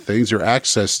answers to things or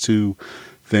access to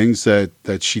things that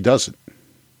she doesn't.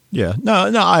 Yeah, no,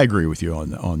 I agree with you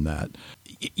on that.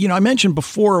 I mentioned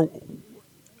before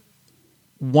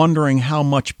wondering how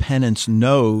much Penance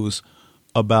knows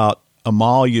about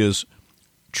Amalia's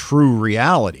true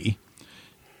reality.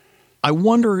 I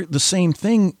wonder the same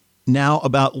thing now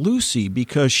about Lucy,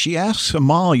 because she asks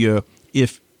Amalia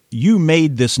if you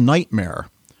made this nightmare,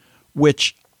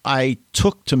 which I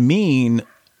took to mean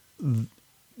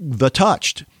the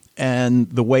touched and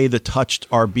the way the touched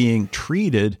are being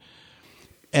treated.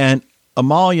 And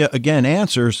Amalia again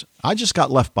answers, I just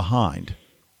got left behind.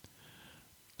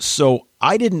 So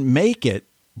I didn't make it,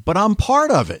 but I'm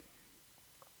part of it.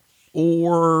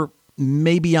 Or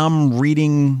maybe I'm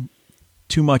reading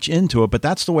too much into it, but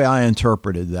that's the way I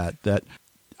interpreted that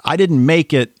I didn't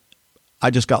make it, I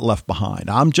just got left behind.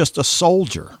 I'm just a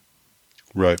soldier.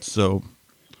 Right. So,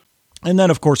 and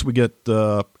then of course we get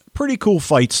the pretty cool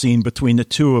fight scene between the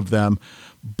two of them.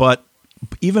 But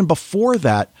even before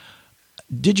that,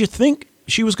 did you think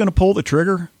she was going to pull the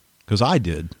trigger? Because I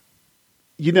did.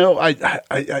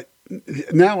 I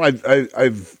now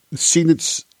I've seen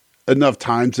it enough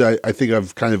times that I think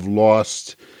I've kind of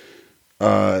lost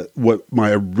what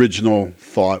my original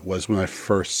thought was when I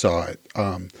first saw it,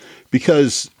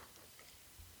 because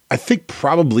I think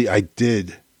probably I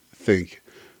did think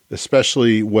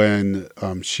especially when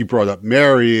she brought up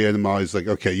Mary, and Molly's like,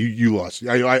 okay, you lost.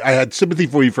 I had sympathy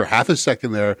for you for half a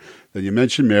second there. Then you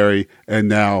mentioned Mary, and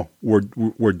now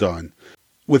we're done.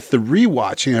 With the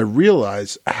rewatching, I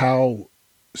realized how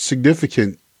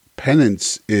significant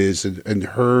Penance is, and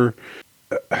her,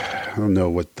 I don't know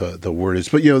what the word is,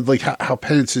 but like how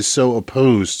Penance is so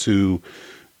opposed to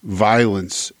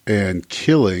violence and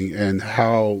killing, and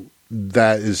how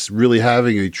that is really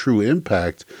having a true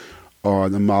impact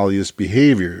on Amalia's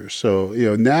behavior. So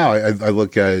now I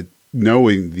look at it,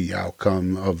 knowing the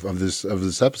outcome of this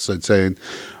episode, saying,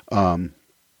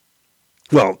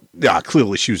 well, yeah,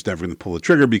 clearly she was never going to pull the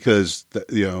trigger because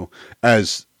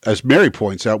as Mary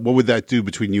points out, what would that do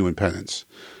between you and Penance?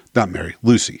 Not Mary,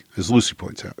 Lucy, as Lucy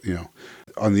points out.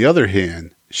 On the other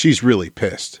hand, she's really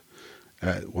pissed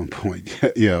at one point,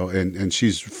 and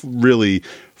she's really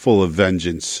full of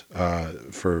vengeance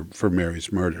for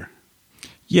Mary's murder.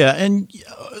 Yeah, and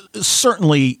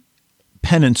certainly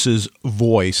Penance's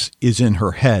voice is in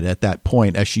her head at that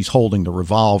point as she's holding the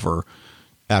revolver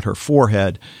at her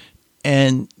forehead.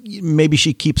 And maybe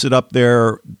she keeps it up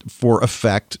there for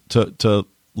effect to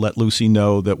let Lucy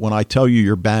know that when I tell you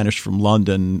you're banished from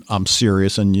London, I'm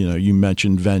serious. And, you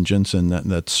mentioned vengeance, and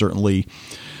that's certainly,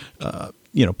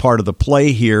 part of the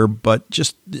play here. But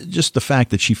just the fact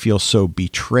that she feels so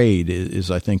betrayed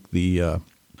is I think, the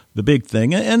big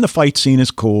thing. And the fight scene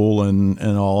is cool and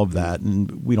all of that.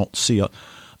 And we don't see a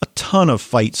ton of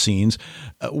fight scenes.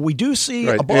 We do see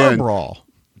a bar brawl.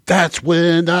 That's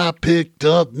when I picked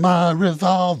up my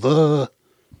revolver.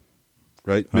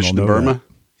 Right? Mission to Burma? That.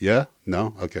 Yeah?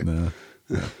 No? Okay. No.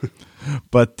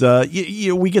 But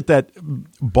we get that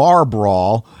bar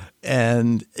brawl.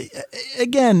 And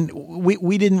again,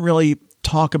 we didn't really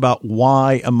talk about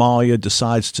why Amalia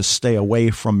decides to stay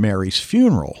away from Mary's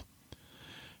funeral,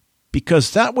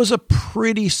 because that was a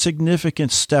pretty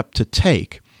significant step to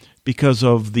take because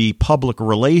of the public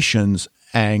relations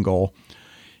angle.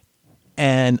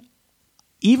 And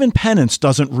even Penance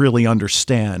doesn't really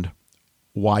understand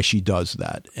why she does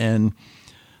that. And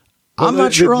I'm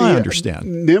not sure I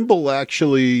understand. Nimble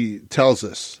actually tells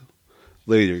us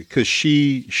later, because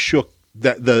she shook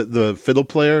the fiddle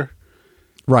player.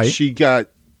 Right. She got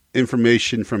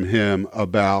information from him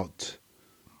about,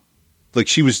 like,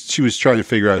 she was trying to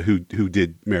figure out who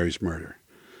did Mary's murder.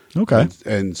 Okay.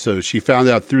 And so she found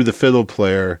out through the fiddle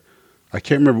player. I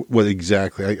can't remember what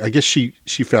exactly. I guess she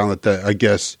found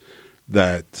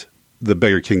that the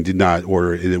Beggar King did not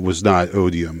order it. It was not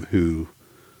Odium who.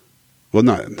 Well,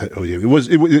 not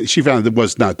Odium. She found it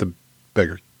was not the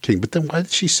Beggar King. But then why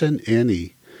did she send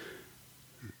Annie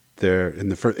there in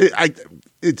the first?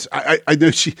 I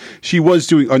know she was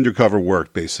doing undercover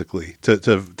work basically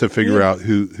to figure out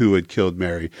who had killed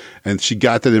Mary, and she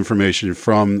got that information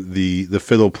from the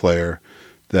fiddle player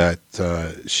that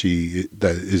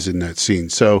is in that scene.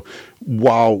 So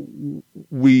while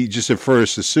we just at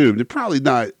first assumed, and probably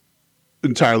not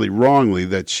entirely wrongly,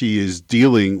 that she is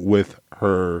dealing with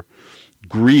her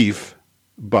grief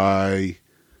by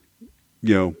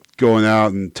going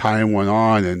out and tying one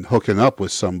on and hooking up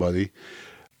with somebody.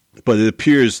 But it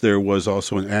appears there was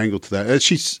also an angle to that. As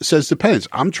she says to Penance,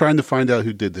 I'm trying to find out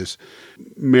who did this.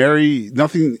 Mary,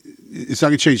 it's not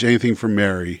going to change anything for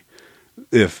Mary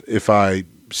if I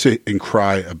sit and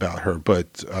cry about her.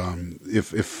 But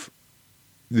if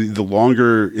the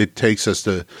longer it takes us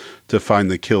to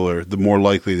find the killer, the more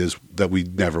likely it is that we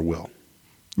never will.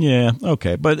 Yeah,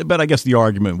 okay. But I guess the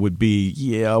argument would be,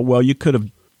 well, you could have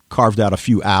carved out a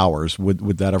few hours.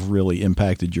 Would that have really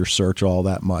impacted your search all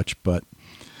that much? But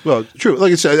well, true.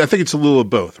 Like I said, I think it's a little of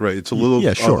both, right? It's a little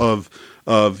sure. of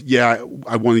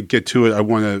I want to get to it. I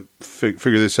want to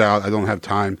figure this out. I don't have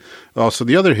time. Also,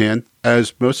 the other hand,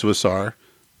 as most of us are,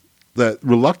 that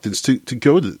reluctance to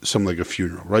go to something like a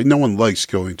funeral, right? No one likes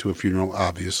going to a funeral,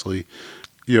 obviously.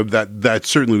 That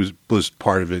certainly was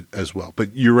part of it as well.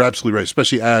 But you're absolutely right,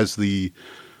 especially as the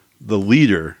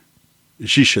leader.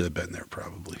 She should have been there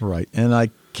probably. Right. And I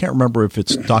can't remember if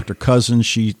it's Dr. Cousins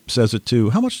she says it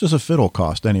to. How much does a fiddle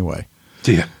cost anyway?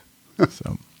 Yeah.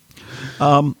 So,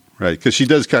 right, because she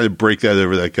does kind of break that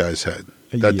over that guy's head.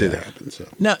 That did happen. So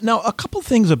Now, a couple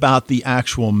things about the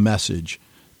actual message.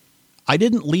 I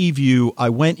didn't leave you. I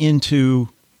went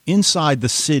inside the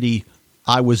city.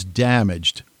 I was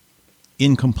damaged,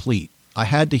 incomplete. I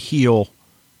had to heal.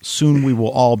 Soon we will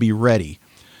all be ready.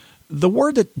 The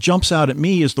word that jumps out at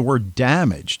me is the word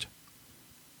damaged.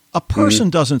 A person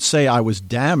doesn't say I was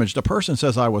damaged. A person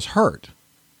says I was hurt.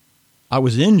 I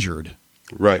was injured.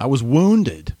 Right. I was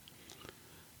wounded.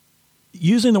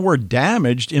 Using the word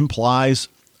damaged implies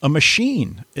a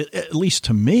machine, at least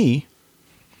to me.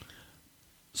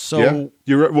 So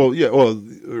you're right. Well,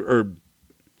 yeah,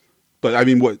 but I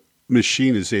mean, what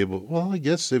machine is able? Well, I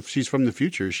guess if she's from the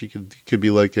future, she could be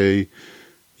like a,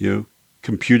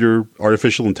 computer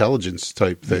artificial intelligence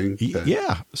type thing.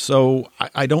 Yeah. So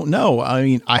I don't know. I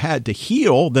mean, I had to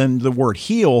heal. Then the word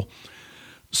heal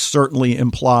certainly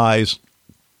implies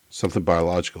something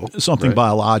biological,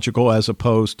 biological, as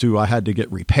opposed to I had to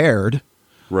get repaired.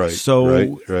 Right.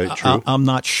 So right. True. I'm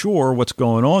not sure what's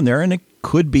going on there, and it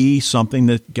could be something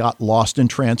that got lost in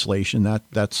translation.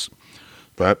 That's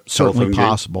certainly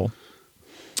possible. Game.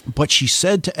 But she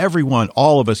said to everyone,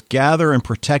 all of us, gather and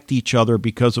protect each other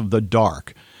because of the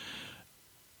dark.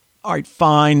 All right,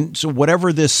 fine. So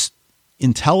whatever this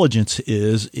intelligence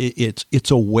is,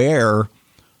 it's aware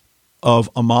of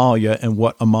Amalia and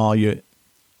what Amalia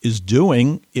is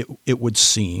doing, it would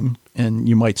seem. And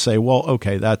you might say, well,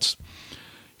 okay, that's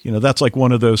like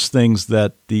one of those things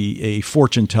that a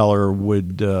fortune teller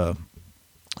would,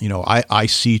 I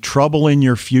see trouble in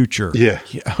your future. Yeah.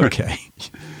 Okay.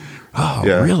 Oh,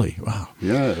 yeah. Really? Wow.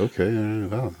 Yeah. Okay.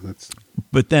 Wow.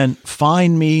 But then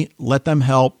find me, let them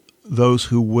help those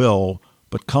who will,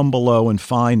 but come below and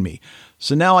find me.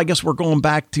 So now I guess we're going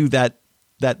back to that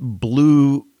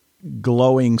blue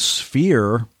glowing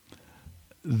sphere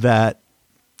that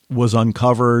was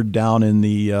uncovered down in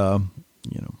the,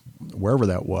 wherever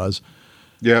that was.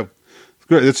 Yeah.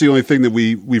 Good. That's the only thing that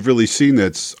we've really seen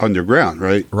that's underground,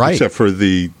 right? Right. Except for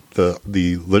the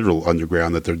literal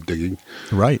underground that they're digging.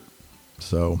 Right.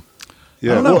 So,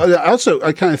 yeah. Well,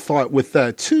 I kind of thought with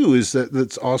that too is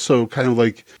that's also kind of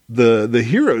like the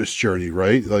hero's journey,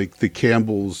 right? Like the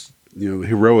Campbell's,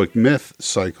 heroic myth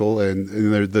cycle, and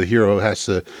the hero has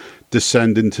to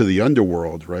descend into the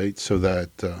underworld, right? So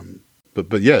that,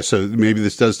 but yeah, so maybe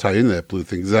this does tie into that blue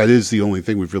thing. 'Cause that is the only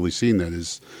thing we've really seen that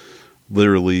is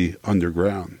literally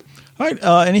underground. All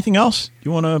right. Anything else you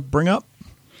want to bring up?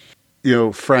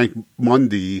 Frank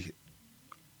Mundy.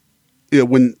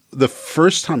 When the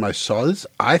first time I saw this,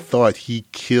 I thought he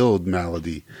killed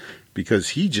Malady because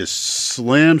he just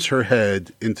slams her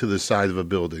head into the side of a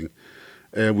building.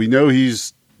 And we know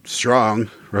he's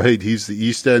strong, right? He's the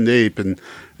East End ape, and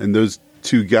those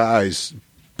two guys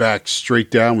back straight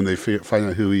down when they find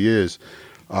out who he is.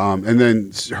 And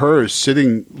then her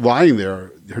lying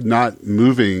there, her not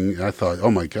moving. I thought,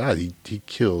 oh my God, he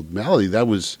killed Malady. That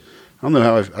was, I don't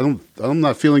know how I'm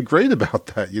not feeling great about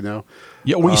that,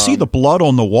 Yeah, well, you see the blood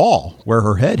on the wall where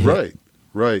her head hit.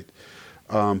 Right.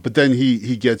 But then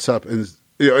he gets up and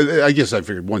I guess I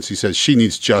figured once he says she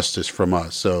needs justice from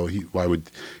us. So why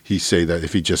would he say that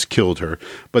if he just killed her?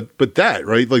 But that,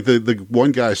 right? Like the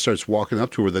one guy starts walking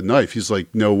up to her with a knife. He's like,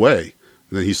 no way.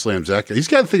 And then he slams that guy. He's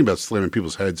got to think about slamming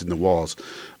people's heads into walls.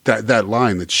 That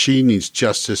line that she needs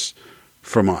justice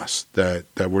from us. That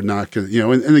we're not going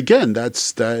to, and again, that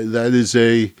is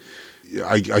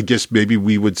I guess maybe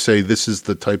we would say this is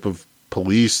the type of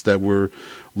police that we're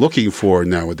looking for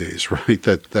nowadays, right?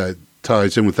 That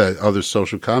ties in with that other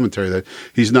social commentary that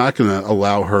he's not going to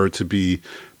allow her to be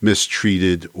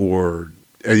mistreated or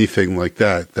anything like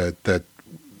that. That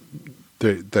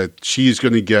she's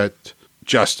going to get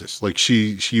justice. Like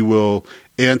she will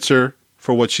answer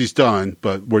for what she's done,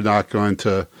 but we're not going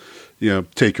to,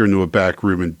 take her into a back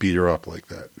room and beat her up like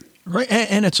that. Right,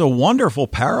 and it's a wonderful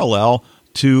parallel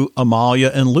to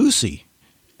Amalia and Lucy.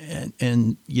 And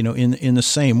in the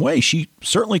same way, she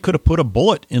certainly could have put a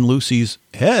bullet in Lucy's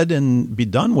head and be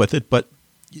done with it, but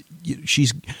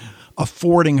she's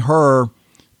affording her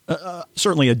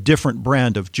certainly a different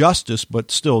brand of justice,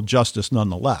 but still justice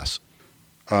nonetheless.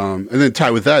 And then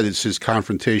tied with that is his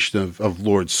confrontation of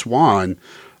Lord Swan,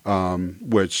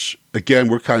 which, again,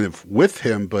 we're kind of with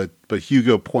him, but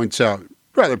Hugo points out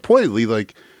rather pointedly,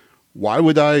 like, why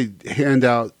would I hand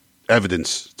out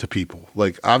evidence to people?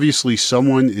 Like, obviously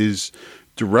someone is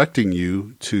directing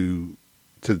you to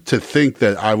think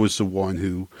that I was the one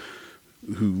who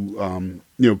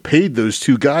paid those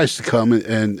two guys to come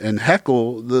and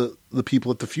heckle the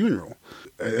people at the funeral.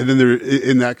 And then there,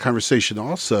 in that conversation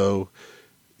also,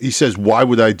 he says, why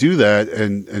would I do that?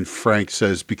 And Frank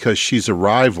says, because she's a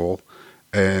rival.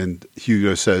 And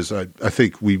Hugo says, I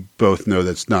think we both know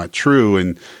that's not true.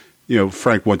 And,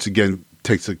 Frank once again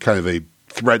takes a kind of a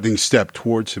threatening step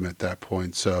towards him at that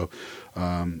point. So,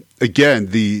 again,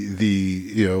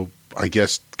 the I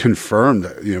guess confirmed,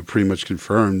 pretty much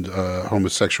confirmed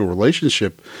homosexual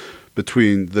relationship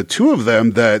between the two of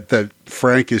them that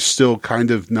Frank is still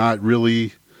kind of not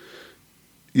really,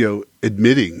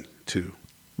 admitting to.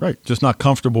 Right. Just not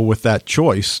comfortable with that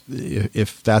choice,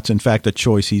 if that's in fact a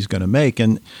choice he's going to make.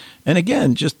 And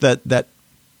again, just that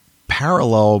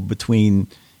parallel between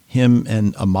him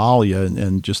and Amalia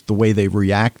and just the way they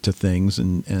react to things.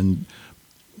 And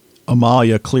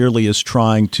Amalia clearly is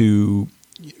trying to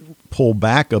pull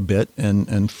back a bit,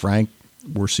 and Frank,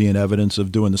 we're seeing evidence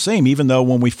of doing the same, even though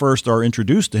when we first are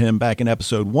introduced to him back in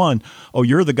episode 1, oh,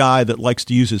 you're the guy that likes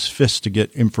to use his fists to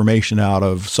get information out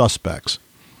of suspects.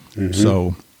 Mm-hmm.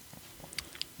 So,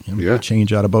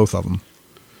 change out of both of them.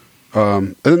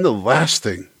 And then the last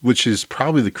thing, which is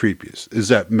probably the creepiest, is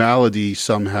that Malady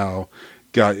somehow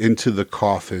got into the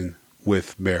coffin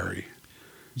with Mary.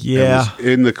 Yeah. And was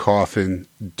in the coffin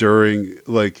during,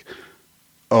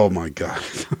 oh my God.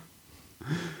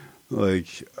 I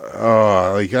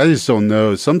just don't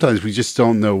know. Sometimes we just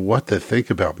don't know what to think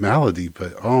about Malady,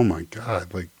 but oh my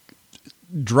God.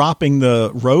 Dropping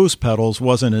the rose petals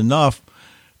wasn't enough.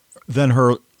 Then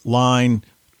her line,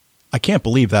 I can't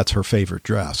believe that's her favorite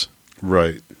dress.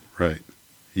 Right.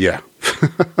 Yeah.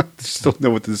 I just don't know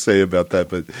what to say about that,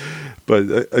 but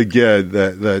again,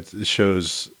 that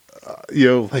shows,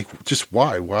 just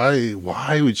why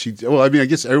would she? Well, I mean, I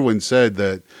guess everyone said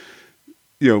that,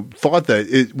 thought that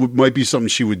it might be something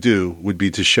she would do, would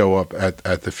be to show up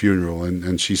at the funeral,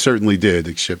 and she certainly did,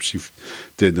 except she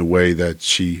did in a way that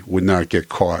she would not get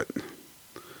caught.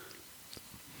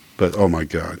 But oh my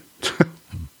God.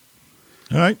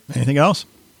 All right. Anything else?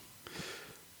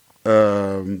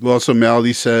 Well, so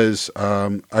Malady says,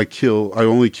 I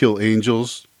only kill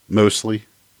angels, mostly.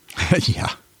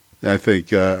 Yeah. I think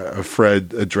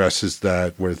Fred addresses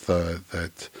that with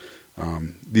that.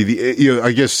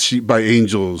 I guess by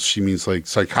angels she means like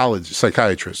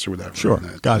psychiatrists or whatever. Sure,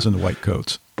 guys in the white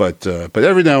coats. But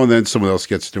every now and then someone else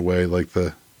gets in their way, like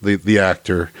the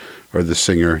actor or the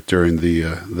singer during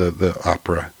the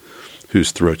opera,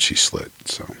 whose throat she slit.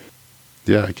 So,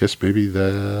 yeah, I guess maybe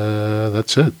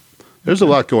that's it. There's a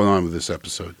lot going on with this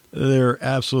episode. There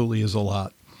absolutely is a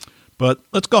lot. But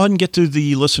let's go ahead and get to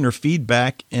the listener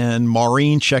feedback. And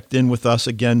Maureen checked in with us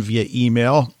again via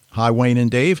email. Hi, Wayne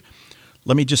and Dave.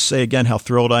 Let me just say again how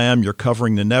thrilled I am you're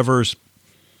covering the Nevers.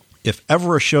 If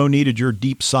ever a show needed your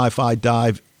deep sci-fi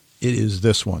dive, it is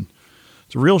this one.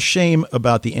 It's a real shame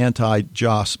about the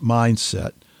anti-Joss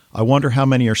mindset. I wonder how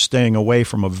many are staying away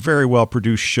from a very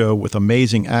well-produced show with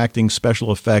amazing acting, special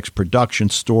effects, production,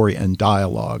 story, and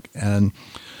dialogue. And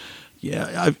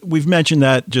yeah, we've mentioned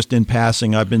that just in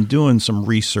passing. I've been doing some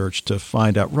research to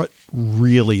find out what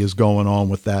really is going on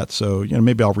with that. So,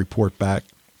 maybe I'll report back.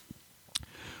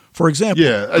 For example,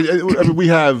 yeah, I mean, we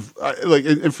have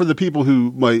and for the people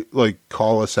who might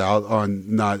call us out on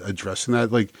not addressing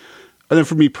that, I think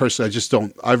for me personally, I just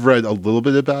don't. I've read a little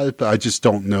bit about it, but I just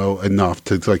don't know enough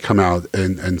to come out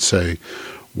and say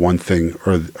one thing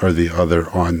or the other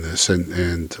on this.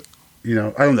 And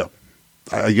I don't know.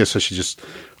 I guess I should just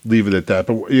leave it at that.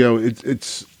 But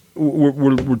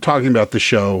we're talking about the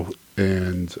show,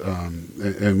 and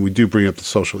we do bring up the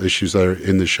social issues that are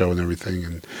in the show and everything.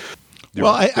 And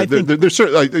I think there's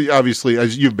certainly, obviously,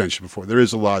 as you've mentioned before, there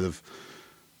is a lot of.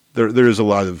 There is a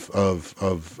lot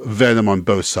of venom on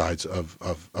both sides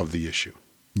of the issue.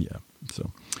 Yeah.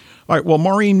 So, all right. Well,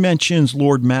 Maureen mentions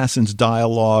Lord Masson's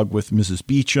dialogue with Mrs.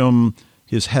 Beecham,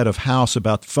 his head of house,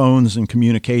 about phones and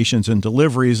communications and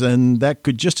deliveries, and that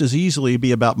could just as easily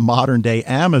be about modern day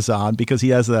Amazon because he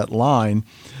has that line.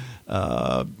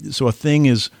 So a thing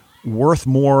is worth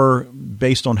more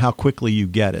based on how quickly you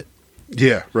get it.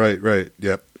 Yeah. Right.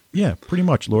 Yep. Yeah. Pretty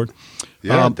much, Lord.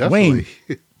 Yeah. Definitely.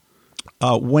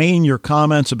 Wayne, your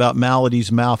comments about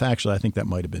Malady's mouth, actually, I think that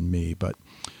might have been me, but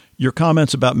your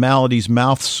comments about Malady's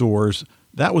mouth sores,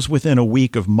 that was within a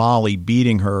week of Molly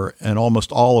beating her, and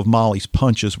almost all of Molly's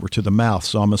punches were to the mouth,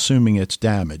 so I'm assuming it's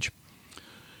damage.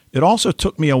 It also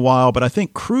took me a while, but I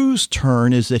think Crew's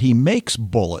turn is that he makes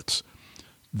bullets.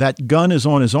 That gun is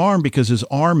on his arm because his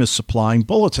arm is supplying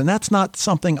bullets, and that's not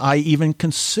something I even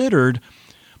considered.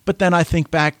 But then I think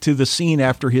back to the scene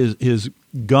after his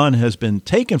gun has been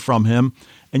taken from him,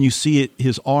 and you see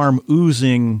his arm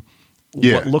oozing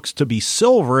what looks to be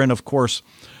silver. And of course,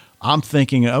 I'm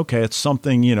thinking, okay, it's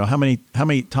something. How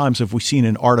many times have we seen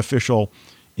an artificial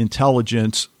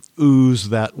intelligence ooze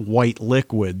that white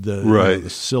liquid, the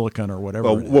silicon or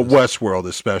whatever? Well, Westworld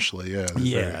especially,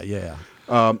 yeah.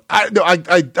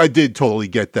 I did totally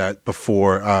get that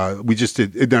before. We just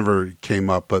did. It never came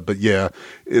up, but yeah,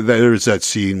 there's that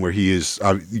scene where he is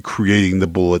creating the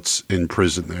bullets in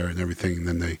prison there and everything, and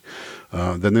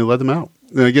then they let him out.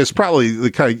 And I guess probably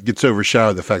it kind of gets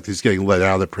overshadowed the fact that he's getting let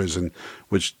out of prison,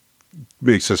 which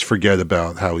makes us forget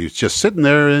about how he's just sitting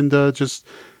there and just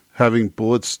having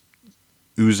bullets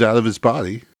ooze out of his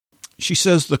body. She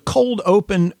says the cold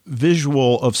open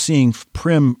visual of seeing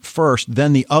Prim first,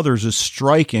 then the others is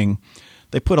striking.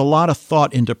 they put a lot of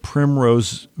thought into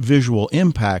Primrose's visual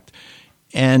impact.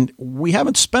 And we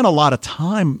haven't spent a lot of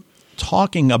time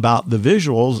talking about the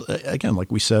visuals. Again,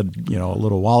 like we said, a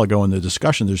little while ago in the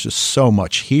discussion, there's just so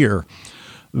much here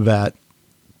that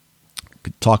we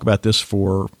could talk about this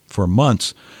for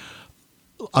months.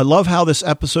 I love how this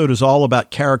episode is all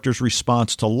about characters'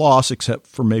 response to loss, except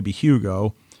for maybe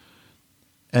Hugo.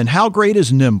 And how great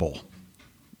is Nimble?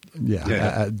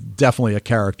 Definitely a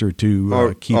character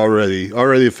to keep. Already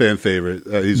a fan favorite.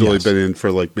 He's only been in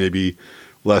for like maybe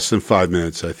less than 5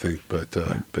 minutes, I think. But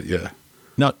yeah.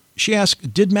 Now, she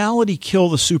asked, did Malady kill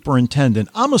the superintendent?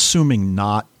 I'm assuming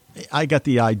not. I got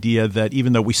the idea that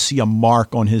even though we see a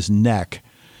mark on his neck,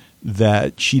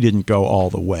 that she didn't go all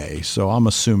the way. So I'm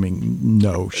assuming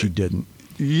no, she didn't.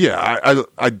 Yeah,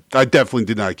 I definitely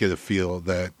did not get a feel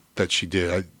that she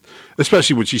did.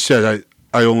 Especially when she said,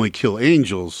 I only kill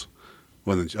angels.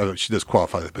 When she does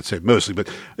qualify that, but say mostly. But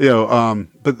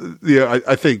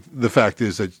I think the fact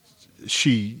is that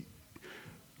she,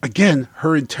 again,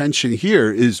 her intention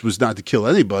here was not to kill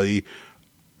anybody.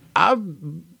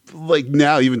 I'm like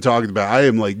now even talking about, I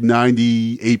am like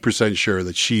 98% sure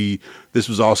that this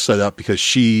was all set up because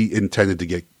she intended to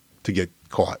get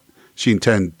caught. She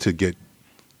intended to get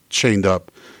chained up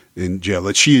in jail.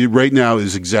 That she right now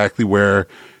is exactly where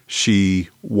she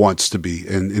wants to be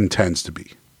and intends to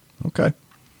be. Okay.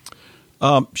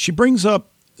 She brings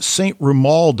up Saint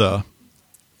Romualda,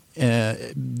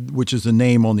 which is the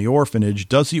name on the orphanage.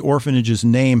 Does the orphanage's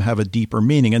name have a deeper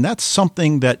meaning? And that's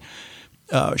something that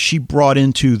she brought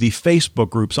into the Facebook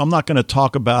group. So I'm not going to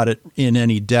talk about it in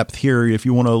any depth here. If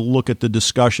you want to look at the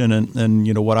discussion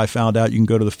and what I found out, you can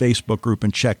go to the Facebook group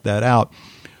and check that out.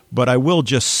 But I will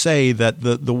just say that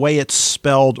the way it's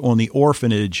spelled on the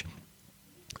orphanage,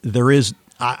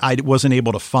 I wasn't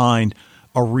able to find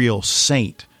a real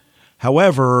saint.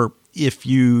 However, if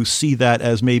you see that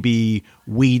as maybe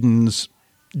Whedon's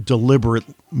deliberate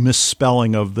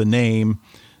misspelling of the name,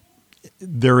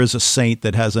 there is a saint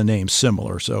that has a name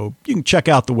similar. So you can check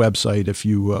out the website if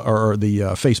you or the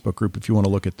Facebook group if you want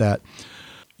to look at that.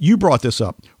 You brought this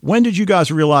up. When did you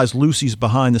guys realize Lucy's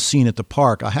behind the scene at the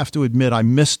park? I have to admit I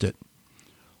missed it.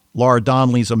 Laura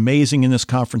Donnelly's amazing in this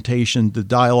confrontation. The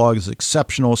dialogue is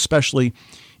exceptional, especially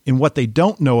in what they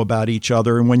don't know about each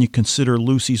other, and when you consider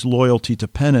Lucy's loyalty to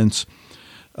Penance,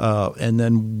 and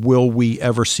then will we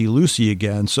ever see Lucy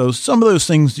again? So some of those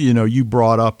things, you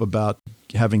brought up about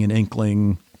having an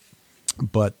inkling,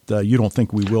 but you don't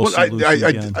think we will see Lucy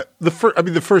again. The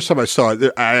first time I saw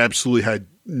it, I absolutely had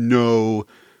no.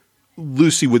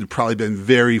 Lucy would have probably been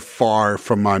very far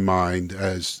from my mind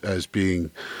as being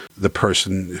the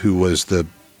person who was the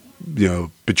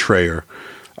betrayer.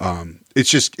 It's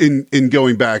just in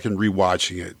going back and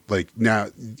rewatching it, like now,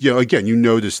 again, you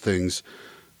notice things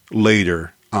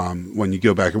later when you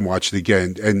go back and watch it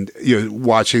again, and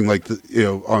watching like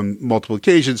on multiple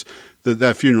occasions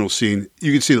that funeral scene,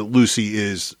 you can see that Lucy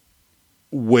is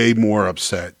way more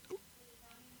upset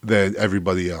than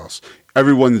everybody else.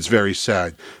 Everyone is very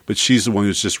sad, but she's the one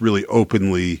who's just really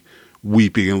openly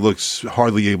weeping and looks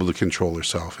hardly able to control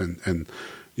herself, and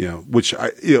which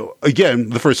again,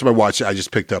 the first time I watched it, I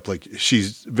just picked up like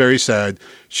she's very sad.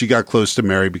 She got close to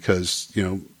Mary because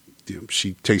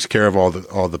she takes care of all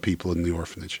the people in the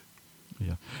orphanage.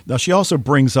 Yeah. Now she also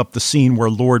brings up the scene where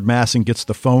Lord Masson gets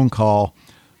the phone call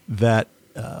that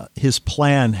his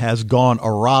plan has gone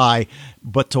awry,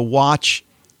 but to watch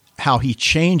how he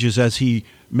changes as he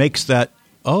makes that,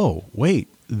 oh wait,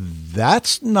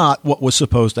 that's not what was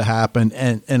supposed to happen,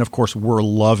 and of course we're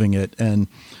loving it. And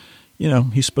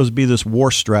he's supposed to be this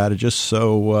war strategist,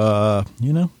 so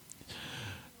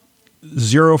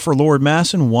 0 for Lord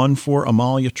Masson, 1 for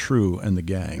Amalia True and the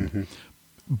gang. Mm-hmm.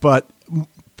 But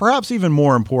perhaps even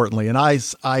more importantly, and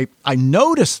I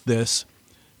noticed this,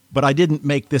 but I didn't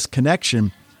make this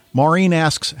connection. Maureen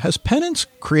asks, has Penance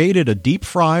created a deep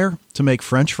fryer to make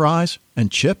French fries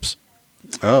and chips?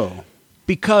 Oh.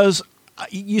 Because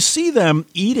you see them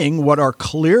eating what are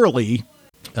clearly,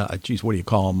 what do you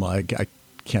call them? I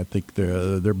can't think.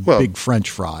 They're big French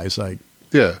fries.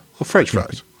 French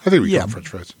fries. I think we call them French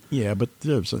fries. Yeah, but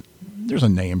there's a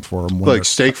name for them. Like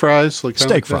steak fries? Like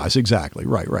steak fries, exactly.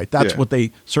 Right. That's what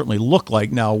they certainly look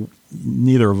like. Now,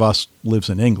 neither of us lives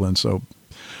in England, so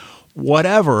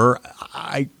whatever.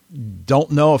 I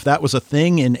don't know if that was a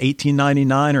thing in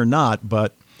 1899 or not,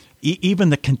 but even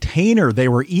the container they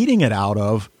were eating it out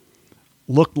of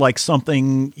looked like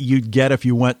something you'd get if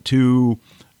you went to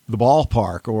the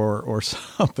ballpark or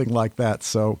something like that.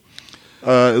 So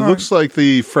it looks like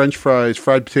the French fries,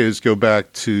 fried potatoes, go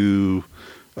back to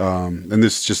And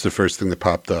this is just the first thing that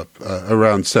popped up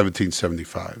around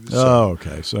 1775. So, oh,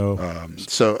 okay.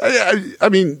 So I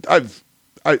mean, I've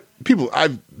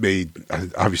made,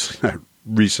 obviously not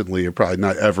recently or probably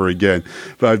not ever again,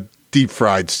 but I've deep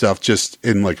fried stuff just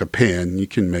in like a pan. You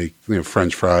can make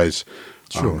French fries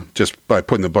just by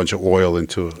putting a bunch of oil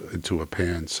into a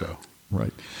pan. So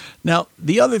right. Now,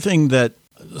 the other thing that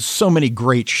so many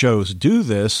great shows do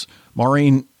this,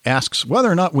 Maureen asks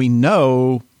whether or not we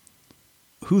know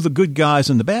who the good guys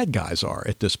and the bad guys are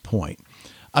at this point.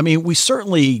 I mean, we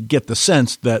certainly get the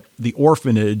sense that the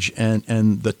orphanage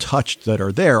and the touched that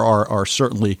are there are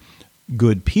certainly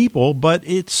good people, but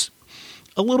it's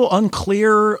a little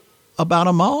unclear about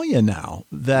Amalia now,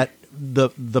 that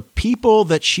the people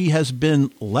that she has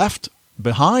been left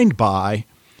behind by,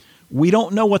 we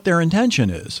don't know what their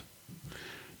intention is.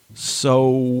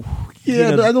 So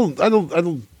yeah, but I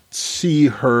don't see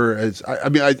her as. I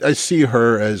mean, I see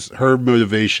her as her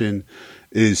motivation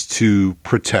is to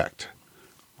protect,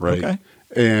 right? Okay.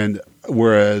 And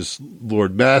whereas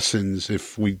Lord Masson's,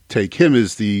 if we take him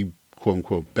as the quote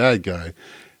unquote bad guy,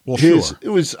 well, it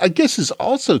was, I guess, is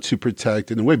also to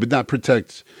protect in a way, but not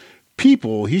protect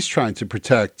people. He's trying to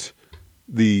protect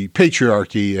the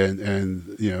patriarchy and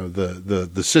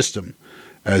the system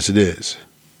as it is.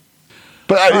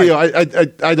 But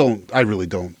I really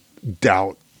don't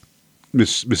doubt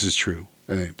Mrs. True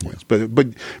at any point.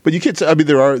 But you can't say, I mean,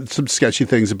 there are some sketchy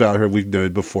things about her we've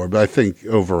noted before, but I think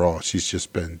overall she's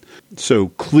just been so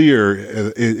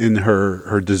clear in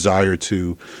her desire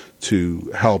to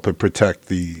help and protect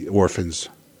the orphans.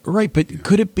 Right, but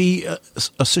could it be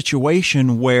a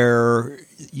situation where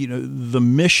the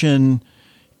mission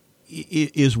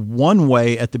is one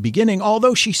way at the beginning,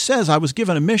 although she says I was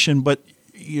given a mission, but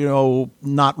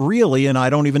not really, and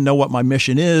I don't even know what my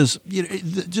mission is.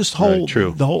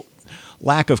 The whole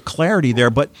lack of clarity there.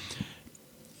 But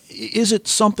is it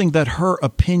something that her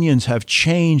opinions have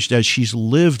changed as she's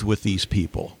lived with these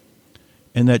people,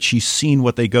 and that she's seen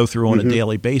what they go through on a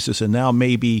daily basis, and now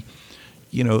maybe,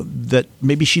 that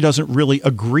maybe she doesn't really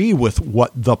agree with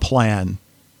what the plan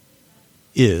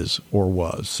is or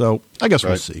was. So I guess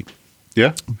we'll see.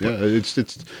 Yeah, it's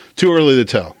too early to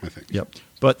tell, I think. Yep.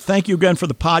 But thank you again for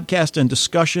the podcast and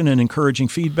discussion and encouraging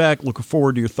feedback. Looking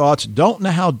forward to your thoughts. Don't know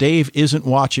how Dave isn't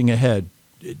watching ahead.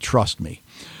 Trust me,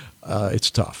 it's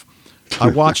tough. I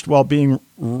watched while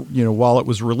it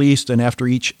was released, and after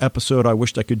each episode, I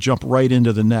wished I could jump right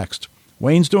into the next.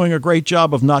 Wayne's doing a great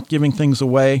job of not giving things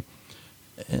away.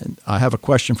 And I have a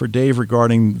question for Dave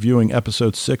regarding viewing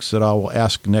episode 6 that I will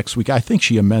ask next week. I think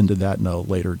she amended that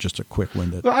later, just a quick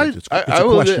one.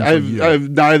 I've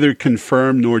neither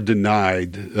confirmed nor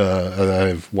denied that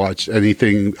I've watched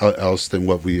anything else than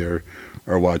what we are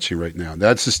watching right now.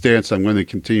 That's the stance I'm going to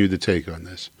continue to take on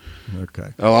this. Okay.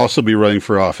 I'll also be running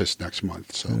for office next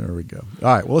month. So there we go.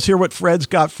 All right. Well, let's hear what Fred's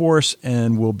got for us,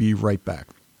 and we'll be right back.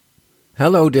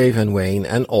 Hello, Dave and Wayne,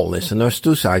 and all listeners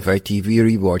to Sci-Fi TV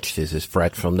Rewatch. This is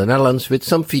Fred from the Netherlands with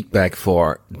some feedback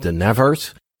for The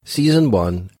Nevers, Season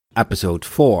 1, Episode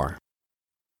 4.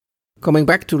 Coming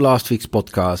back to last week's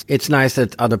podcast, it's nice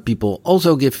that other people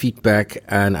also give feedback,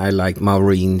 and I like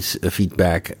Maureen's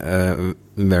feedback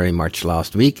very much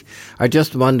last week. I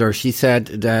just wonder, she said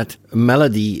that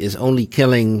Melody is only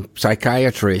killing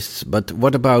psychiatrists, but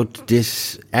what about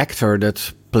this actor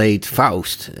that played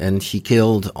Faust and she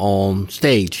killed on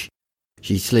stage?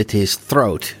 She slit his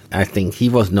throat. I think he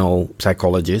was no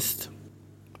psychologist.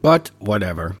 But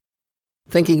whatever.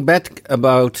 Thinking back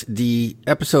about the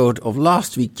episode of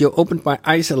last week, you opened my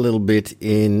eyes a little bit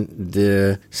in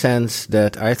the sense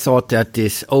that I thought that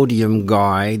this Odium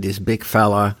guy, this big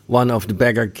fella, one of the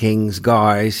Beggar King's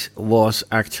guys, was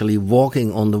actually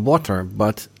walking on the water.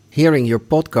 But hearing your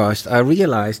podcast, I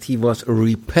realized he was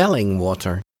repelling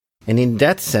water. And in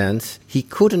that sense, he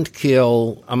couldn't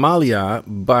kill Amalia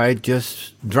by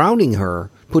just drowning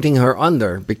her, putting her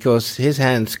under, because his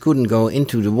hands couldn't go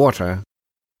into the water.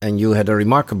 And you had a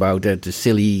remark about that, the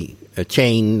silly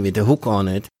chain with a hook on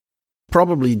it.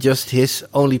 Probably just his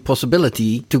only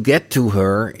possibility to get to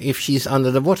her if she's under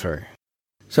the water.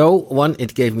 So, 1,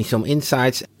 it gave me some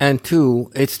insights, and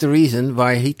 2, it's the reason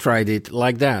why he tried it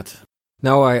like that.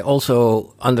 Now I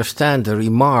also understand the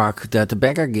remark that the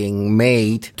Beggar King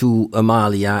made to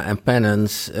Amalia and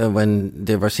Penance when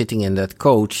they were sitting in that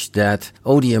coach, that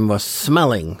Odium was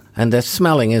smelling. And that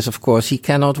smelling is, of course, he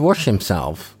cannot wash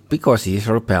himself, because he is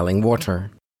repelling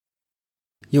water.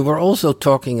 You were also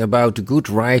talking about the good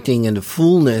writing and the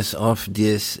fullness of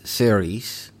this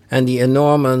series, and the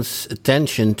enormous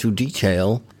attention to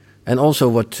detail, and also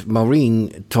what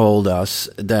Maureen told us,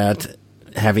 that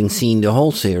having seen the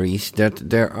whole series, that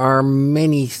there are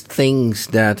many things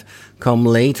that come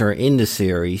later in the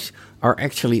series are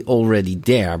actually already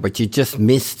there, but you just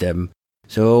miss them.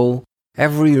 So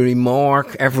every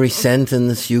remark, every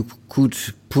sentence you could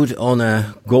put on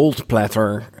a gold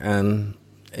platter, and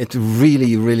it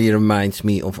really, really reminds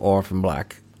me of Orphan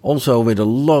Black. Also with a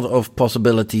lot of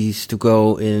possibilities to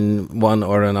go in one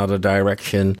or another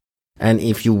direction. And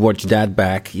if you watch that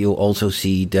back, you'll also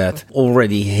see that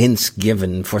already hints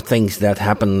given for things that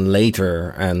happen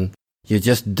later, and you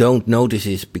just don't notice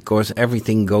it because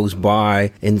everything goes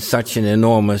by in such an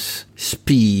enormous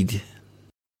speed.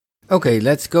 Okay,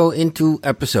 let's go into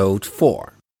episode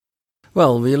 4.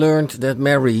 Well, we learned that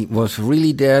Mary was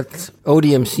really dead.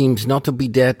 Odium seems not to be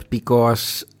dead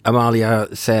because Amalia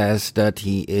says that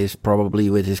he is probably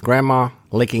with his grandma,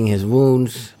 licking his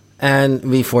wounds. And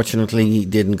we fortunately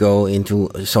didn't go into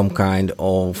some kind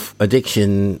of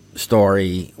addiction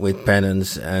story with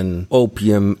penance and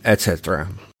opium, etc.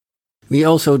 We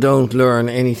also don't learn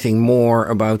anything more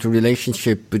about the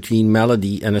relationship between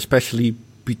Melody and especially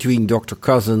between Dr.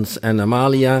 Cousins and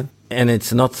Amalia. And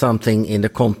it's not something in the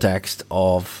context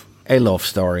of a love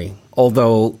story,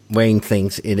 although Wayne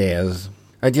thinks it is.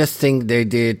 I just think they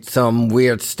did some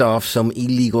weird stuff, some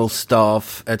illegal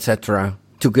stuff, etc.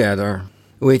 together,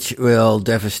 which will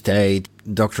devastate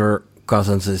Dr.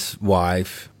 Cousins'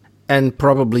 wife. And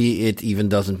probably it even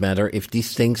doesn't matter if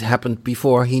these things happened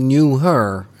before he knew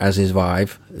her as his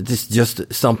wife. It's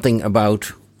just something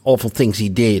about awful things he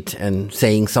did and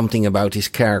saying something about his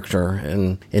character.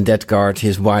 And in that regard,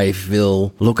 his wife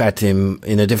will look at him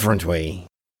in a different way.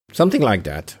 Something like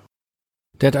that.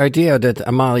 That idea that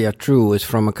Amalia True is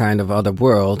from a kind of other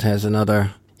world has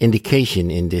another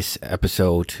indication in this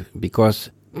episode,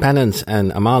 because Penance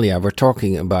and Amalia were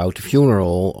talking about the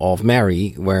funeral of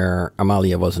Mary, where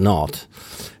Amalia was not.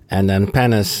 And then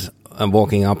Penance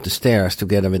walking up the stairs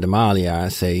together with Amalia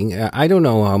saying, I don't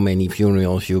know how many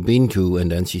funerals you've been to.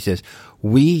 And then she says,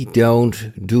 we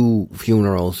don't do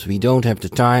funerals. We don't have the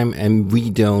time and we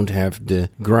don't have the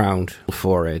ground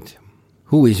for it.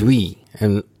 Who is we?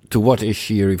 And to what is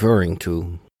she referring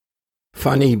to?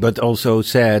 Funny but also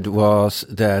sad was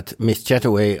that Miss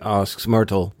Chataway asks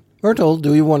Myrtle, Myrtle,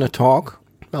 do you want to talk?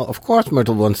 Well, of course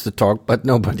Myrtle wants to talk, but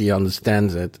nobody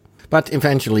understands it. But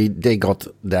eventually they got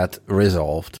that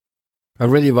resolved. I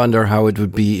really wonder how it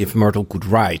would be if Myrtle could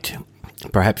write.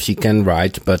 Perhaps she can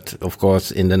write, but of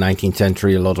course in the 19th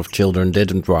century a lot of children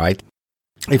didn't write.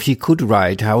 If she could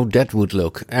write, how that would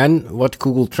look, and what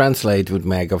Google Translate would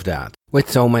make of that,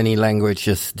 with so many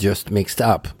languages just mixed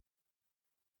up.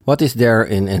 What is there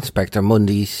in Inspector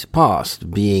Mundy's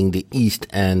past, being the East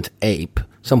End ape?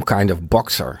 Some kind of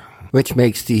boxer, which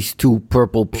makes these two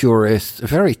purple purists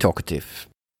very talkative.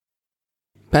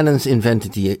 Penance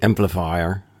invented the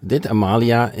amplifier. Did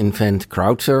Amalia invent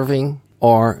crowd surfing?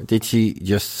 Or did she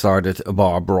just started a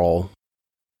bar brawl?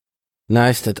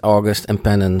 Nice that August and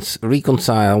Penance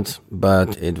reconciled,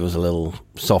 but it was a little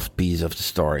soft piece of the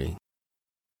story.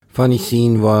 Funny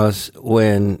scene was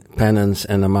when Penance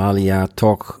and Amalia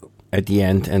talk at the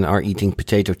end and are eating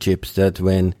potato chips, that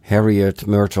when Harriet,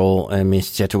 Myrtle and Miss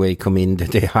Chataway come in,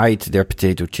 that they hide their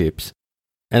potato chips.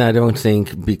 And I don't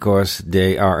think because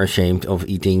they are ashamed of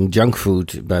eating junk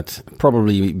food, but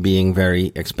probably being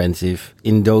very expensive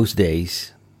in those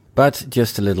days. But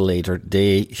just a little later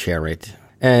they share it.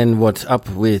 And what's up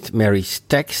with Mary's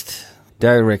text,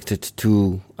 directed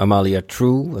to Amalia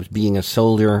True as being a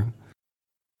soldier?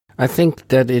 I think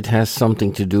that it has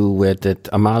something to do with that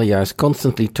Amalia is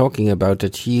constantly talking about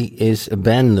that she is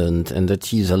abandoned and that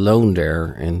she's alone there.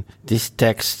 And this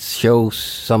text shows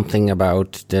something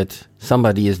about that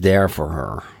somebody is there for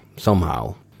her,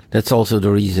 somehow. That's also the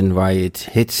reason why it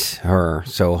hits her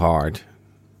so hard.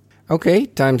 Okay,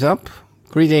 time's up.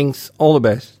 Greetings, all the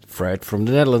best. Fred from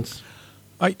the Netherlands.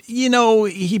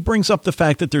 He brings up the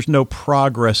fact that there's no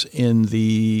progress in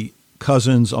the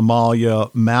Cousins, Amalia,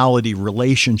 Malady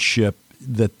relationship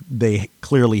that they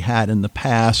clearly had in the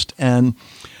past. And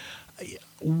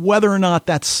whether or not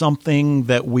that's something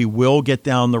that we will get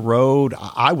down the road,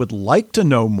 I would like to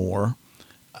know more.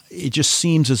 It just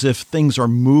seems as if things are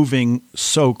moving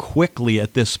so quickly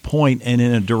at this point and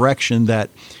in a direction that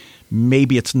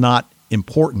maybe it's not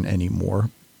important anymore.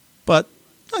 But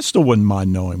I still wouldn't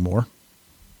mind knowing more.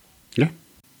 Yeah.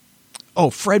 Oh,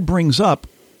 Fred brings up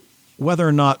whether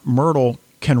or not Myrtle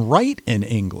can write in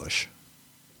English.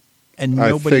 And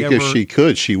nobody I think if she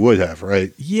could, she would have,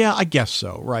 right? Yeah, I guess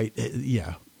so, right?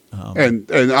 Yeah. And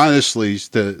honestly,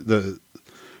 the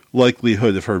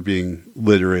likelihood of her being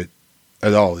literate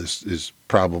at all is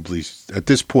probably, at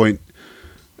this point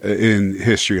in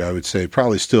history, I would say,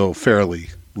 probably still fairly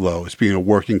Lois being a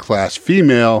working class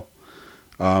female.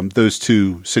 Those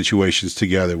two situations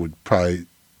together would probably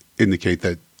indicate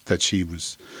that she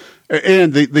was,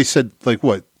 and they said like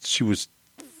what, she was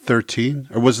 13,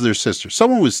 or was it their sister?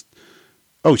 Someone was,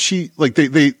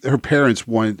 her parents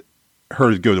wanted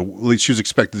her to go to, at least she was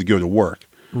expected to go to work.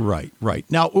 Right.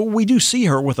 Now, we do see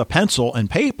her with a pencil and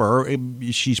paper.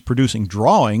 She's producing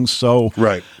drawings, so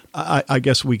right. I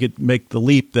guess we could make the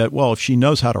leap that, well, if she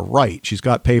knows how to write, she's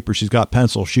got paper, she's got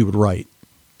pencil, she would write.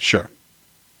 Sure.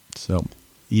 So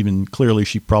even clearly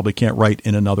she probably can't write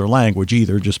in another language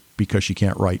either, just because she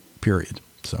can't write, period.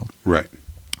 So right.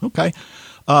 Okay.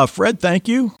 Fred, thank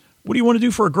you. What do you want to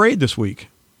do for a grade this week?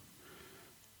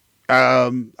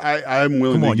 I'm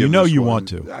willing Come on, to give you know this you one. want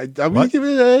to. I'm going to give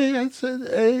it an A. I said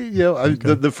A. You know,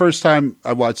 Okay. the first time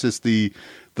I watched this, the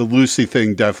Lucy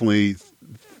thing definitely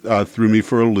threw me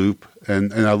for a loop,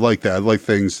 and I like that. I like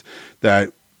things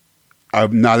that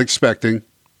I'm not expecting,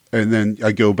 and then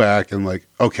I go back and like,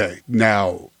 okay,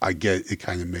 now I get it.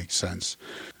 Kind of makes sense.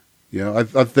 You know,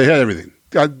 they had everything.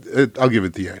 I'll give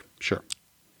it the A. Sure.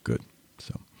 Good.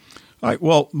 So, all right.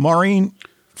 Well, Maureen,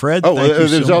 Fred, Oh, thank you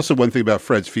there's so also one thing about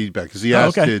Fred's feedback, because he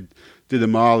asked, okay. did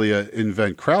Amalia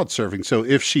invent crowd surfing? So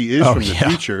if she is from the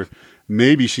future,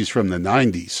 maybe she's from the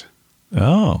 90s.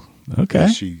 Oh, okay.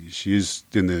 She is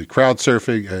in the crowd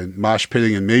surfing and mosh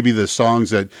pitting, and maybe the songs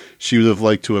that she would have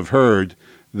liked to have heard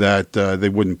that they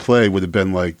wouldn't play would have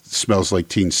been like "Smells Like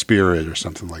Teen Spirit" or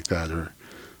something like that, or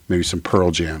maybe some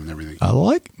Pearl Jam and everything.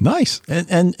 Nice.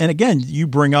 And again, you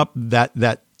bring up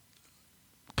that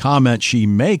comment she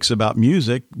makes about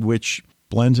music, which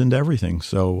blends into everything.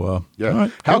 So Yeah. all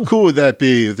right, How cool would that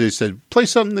be if they said, play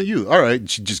something that you, all right. And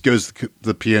she just goes to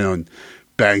the piano and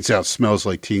bangs out "Smells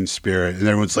Like Teen Spirit." And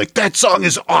everyone's like, that song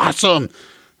is awesome.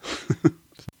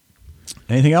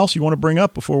 Anything else you want to bring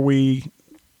up before we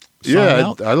sign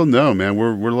out? I don't know, man.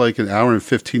 We're like an hour and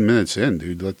 15 minutes in,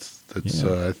 dude. That's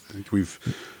Yeah. I think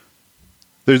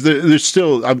there's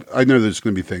still, I know there's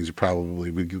going to be things that probably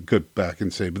we could go back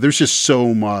and say, but there's just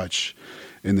so much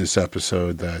in this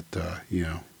episode that, you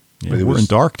know. Yeah, we're in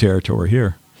dark territory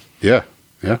here. Yeah.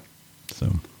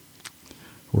 So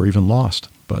we're even lost.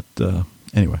 But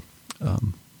anyway,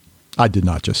 I did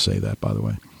not just say that, by the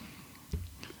way.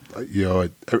 You know,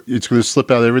 it's going to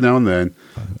slip out every now and then.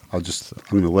 I'm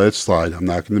going to let it slide. I'm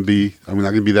not going to be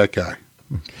that guy.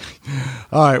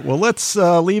 All right. Well, let's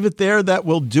leave it there. That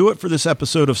will do it for this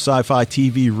episode of Sci-Fi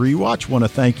TV Rewatch. Want to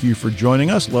thank you for joining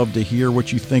us. Love to hear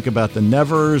what you think about the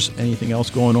Nevers, anything else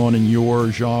going on in your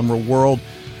genre world.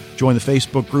 Join the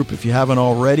Facebook group if you haven't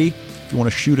already. If you want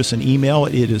to shoot us an email,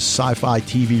 it is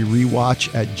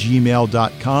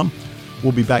sci-fi-tvrewatch@gmail.com.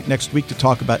 We'll be back next week to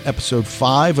talk about episode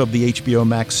 5 of the HBO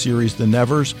Max series, The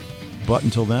Nevers. But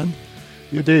until then,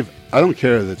 Yeah, Dave, I don't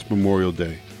care that it's Memorial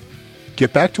Day.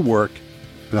 Get back to work,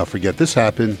 and I'll forget this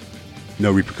happened.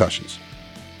 No repercussions.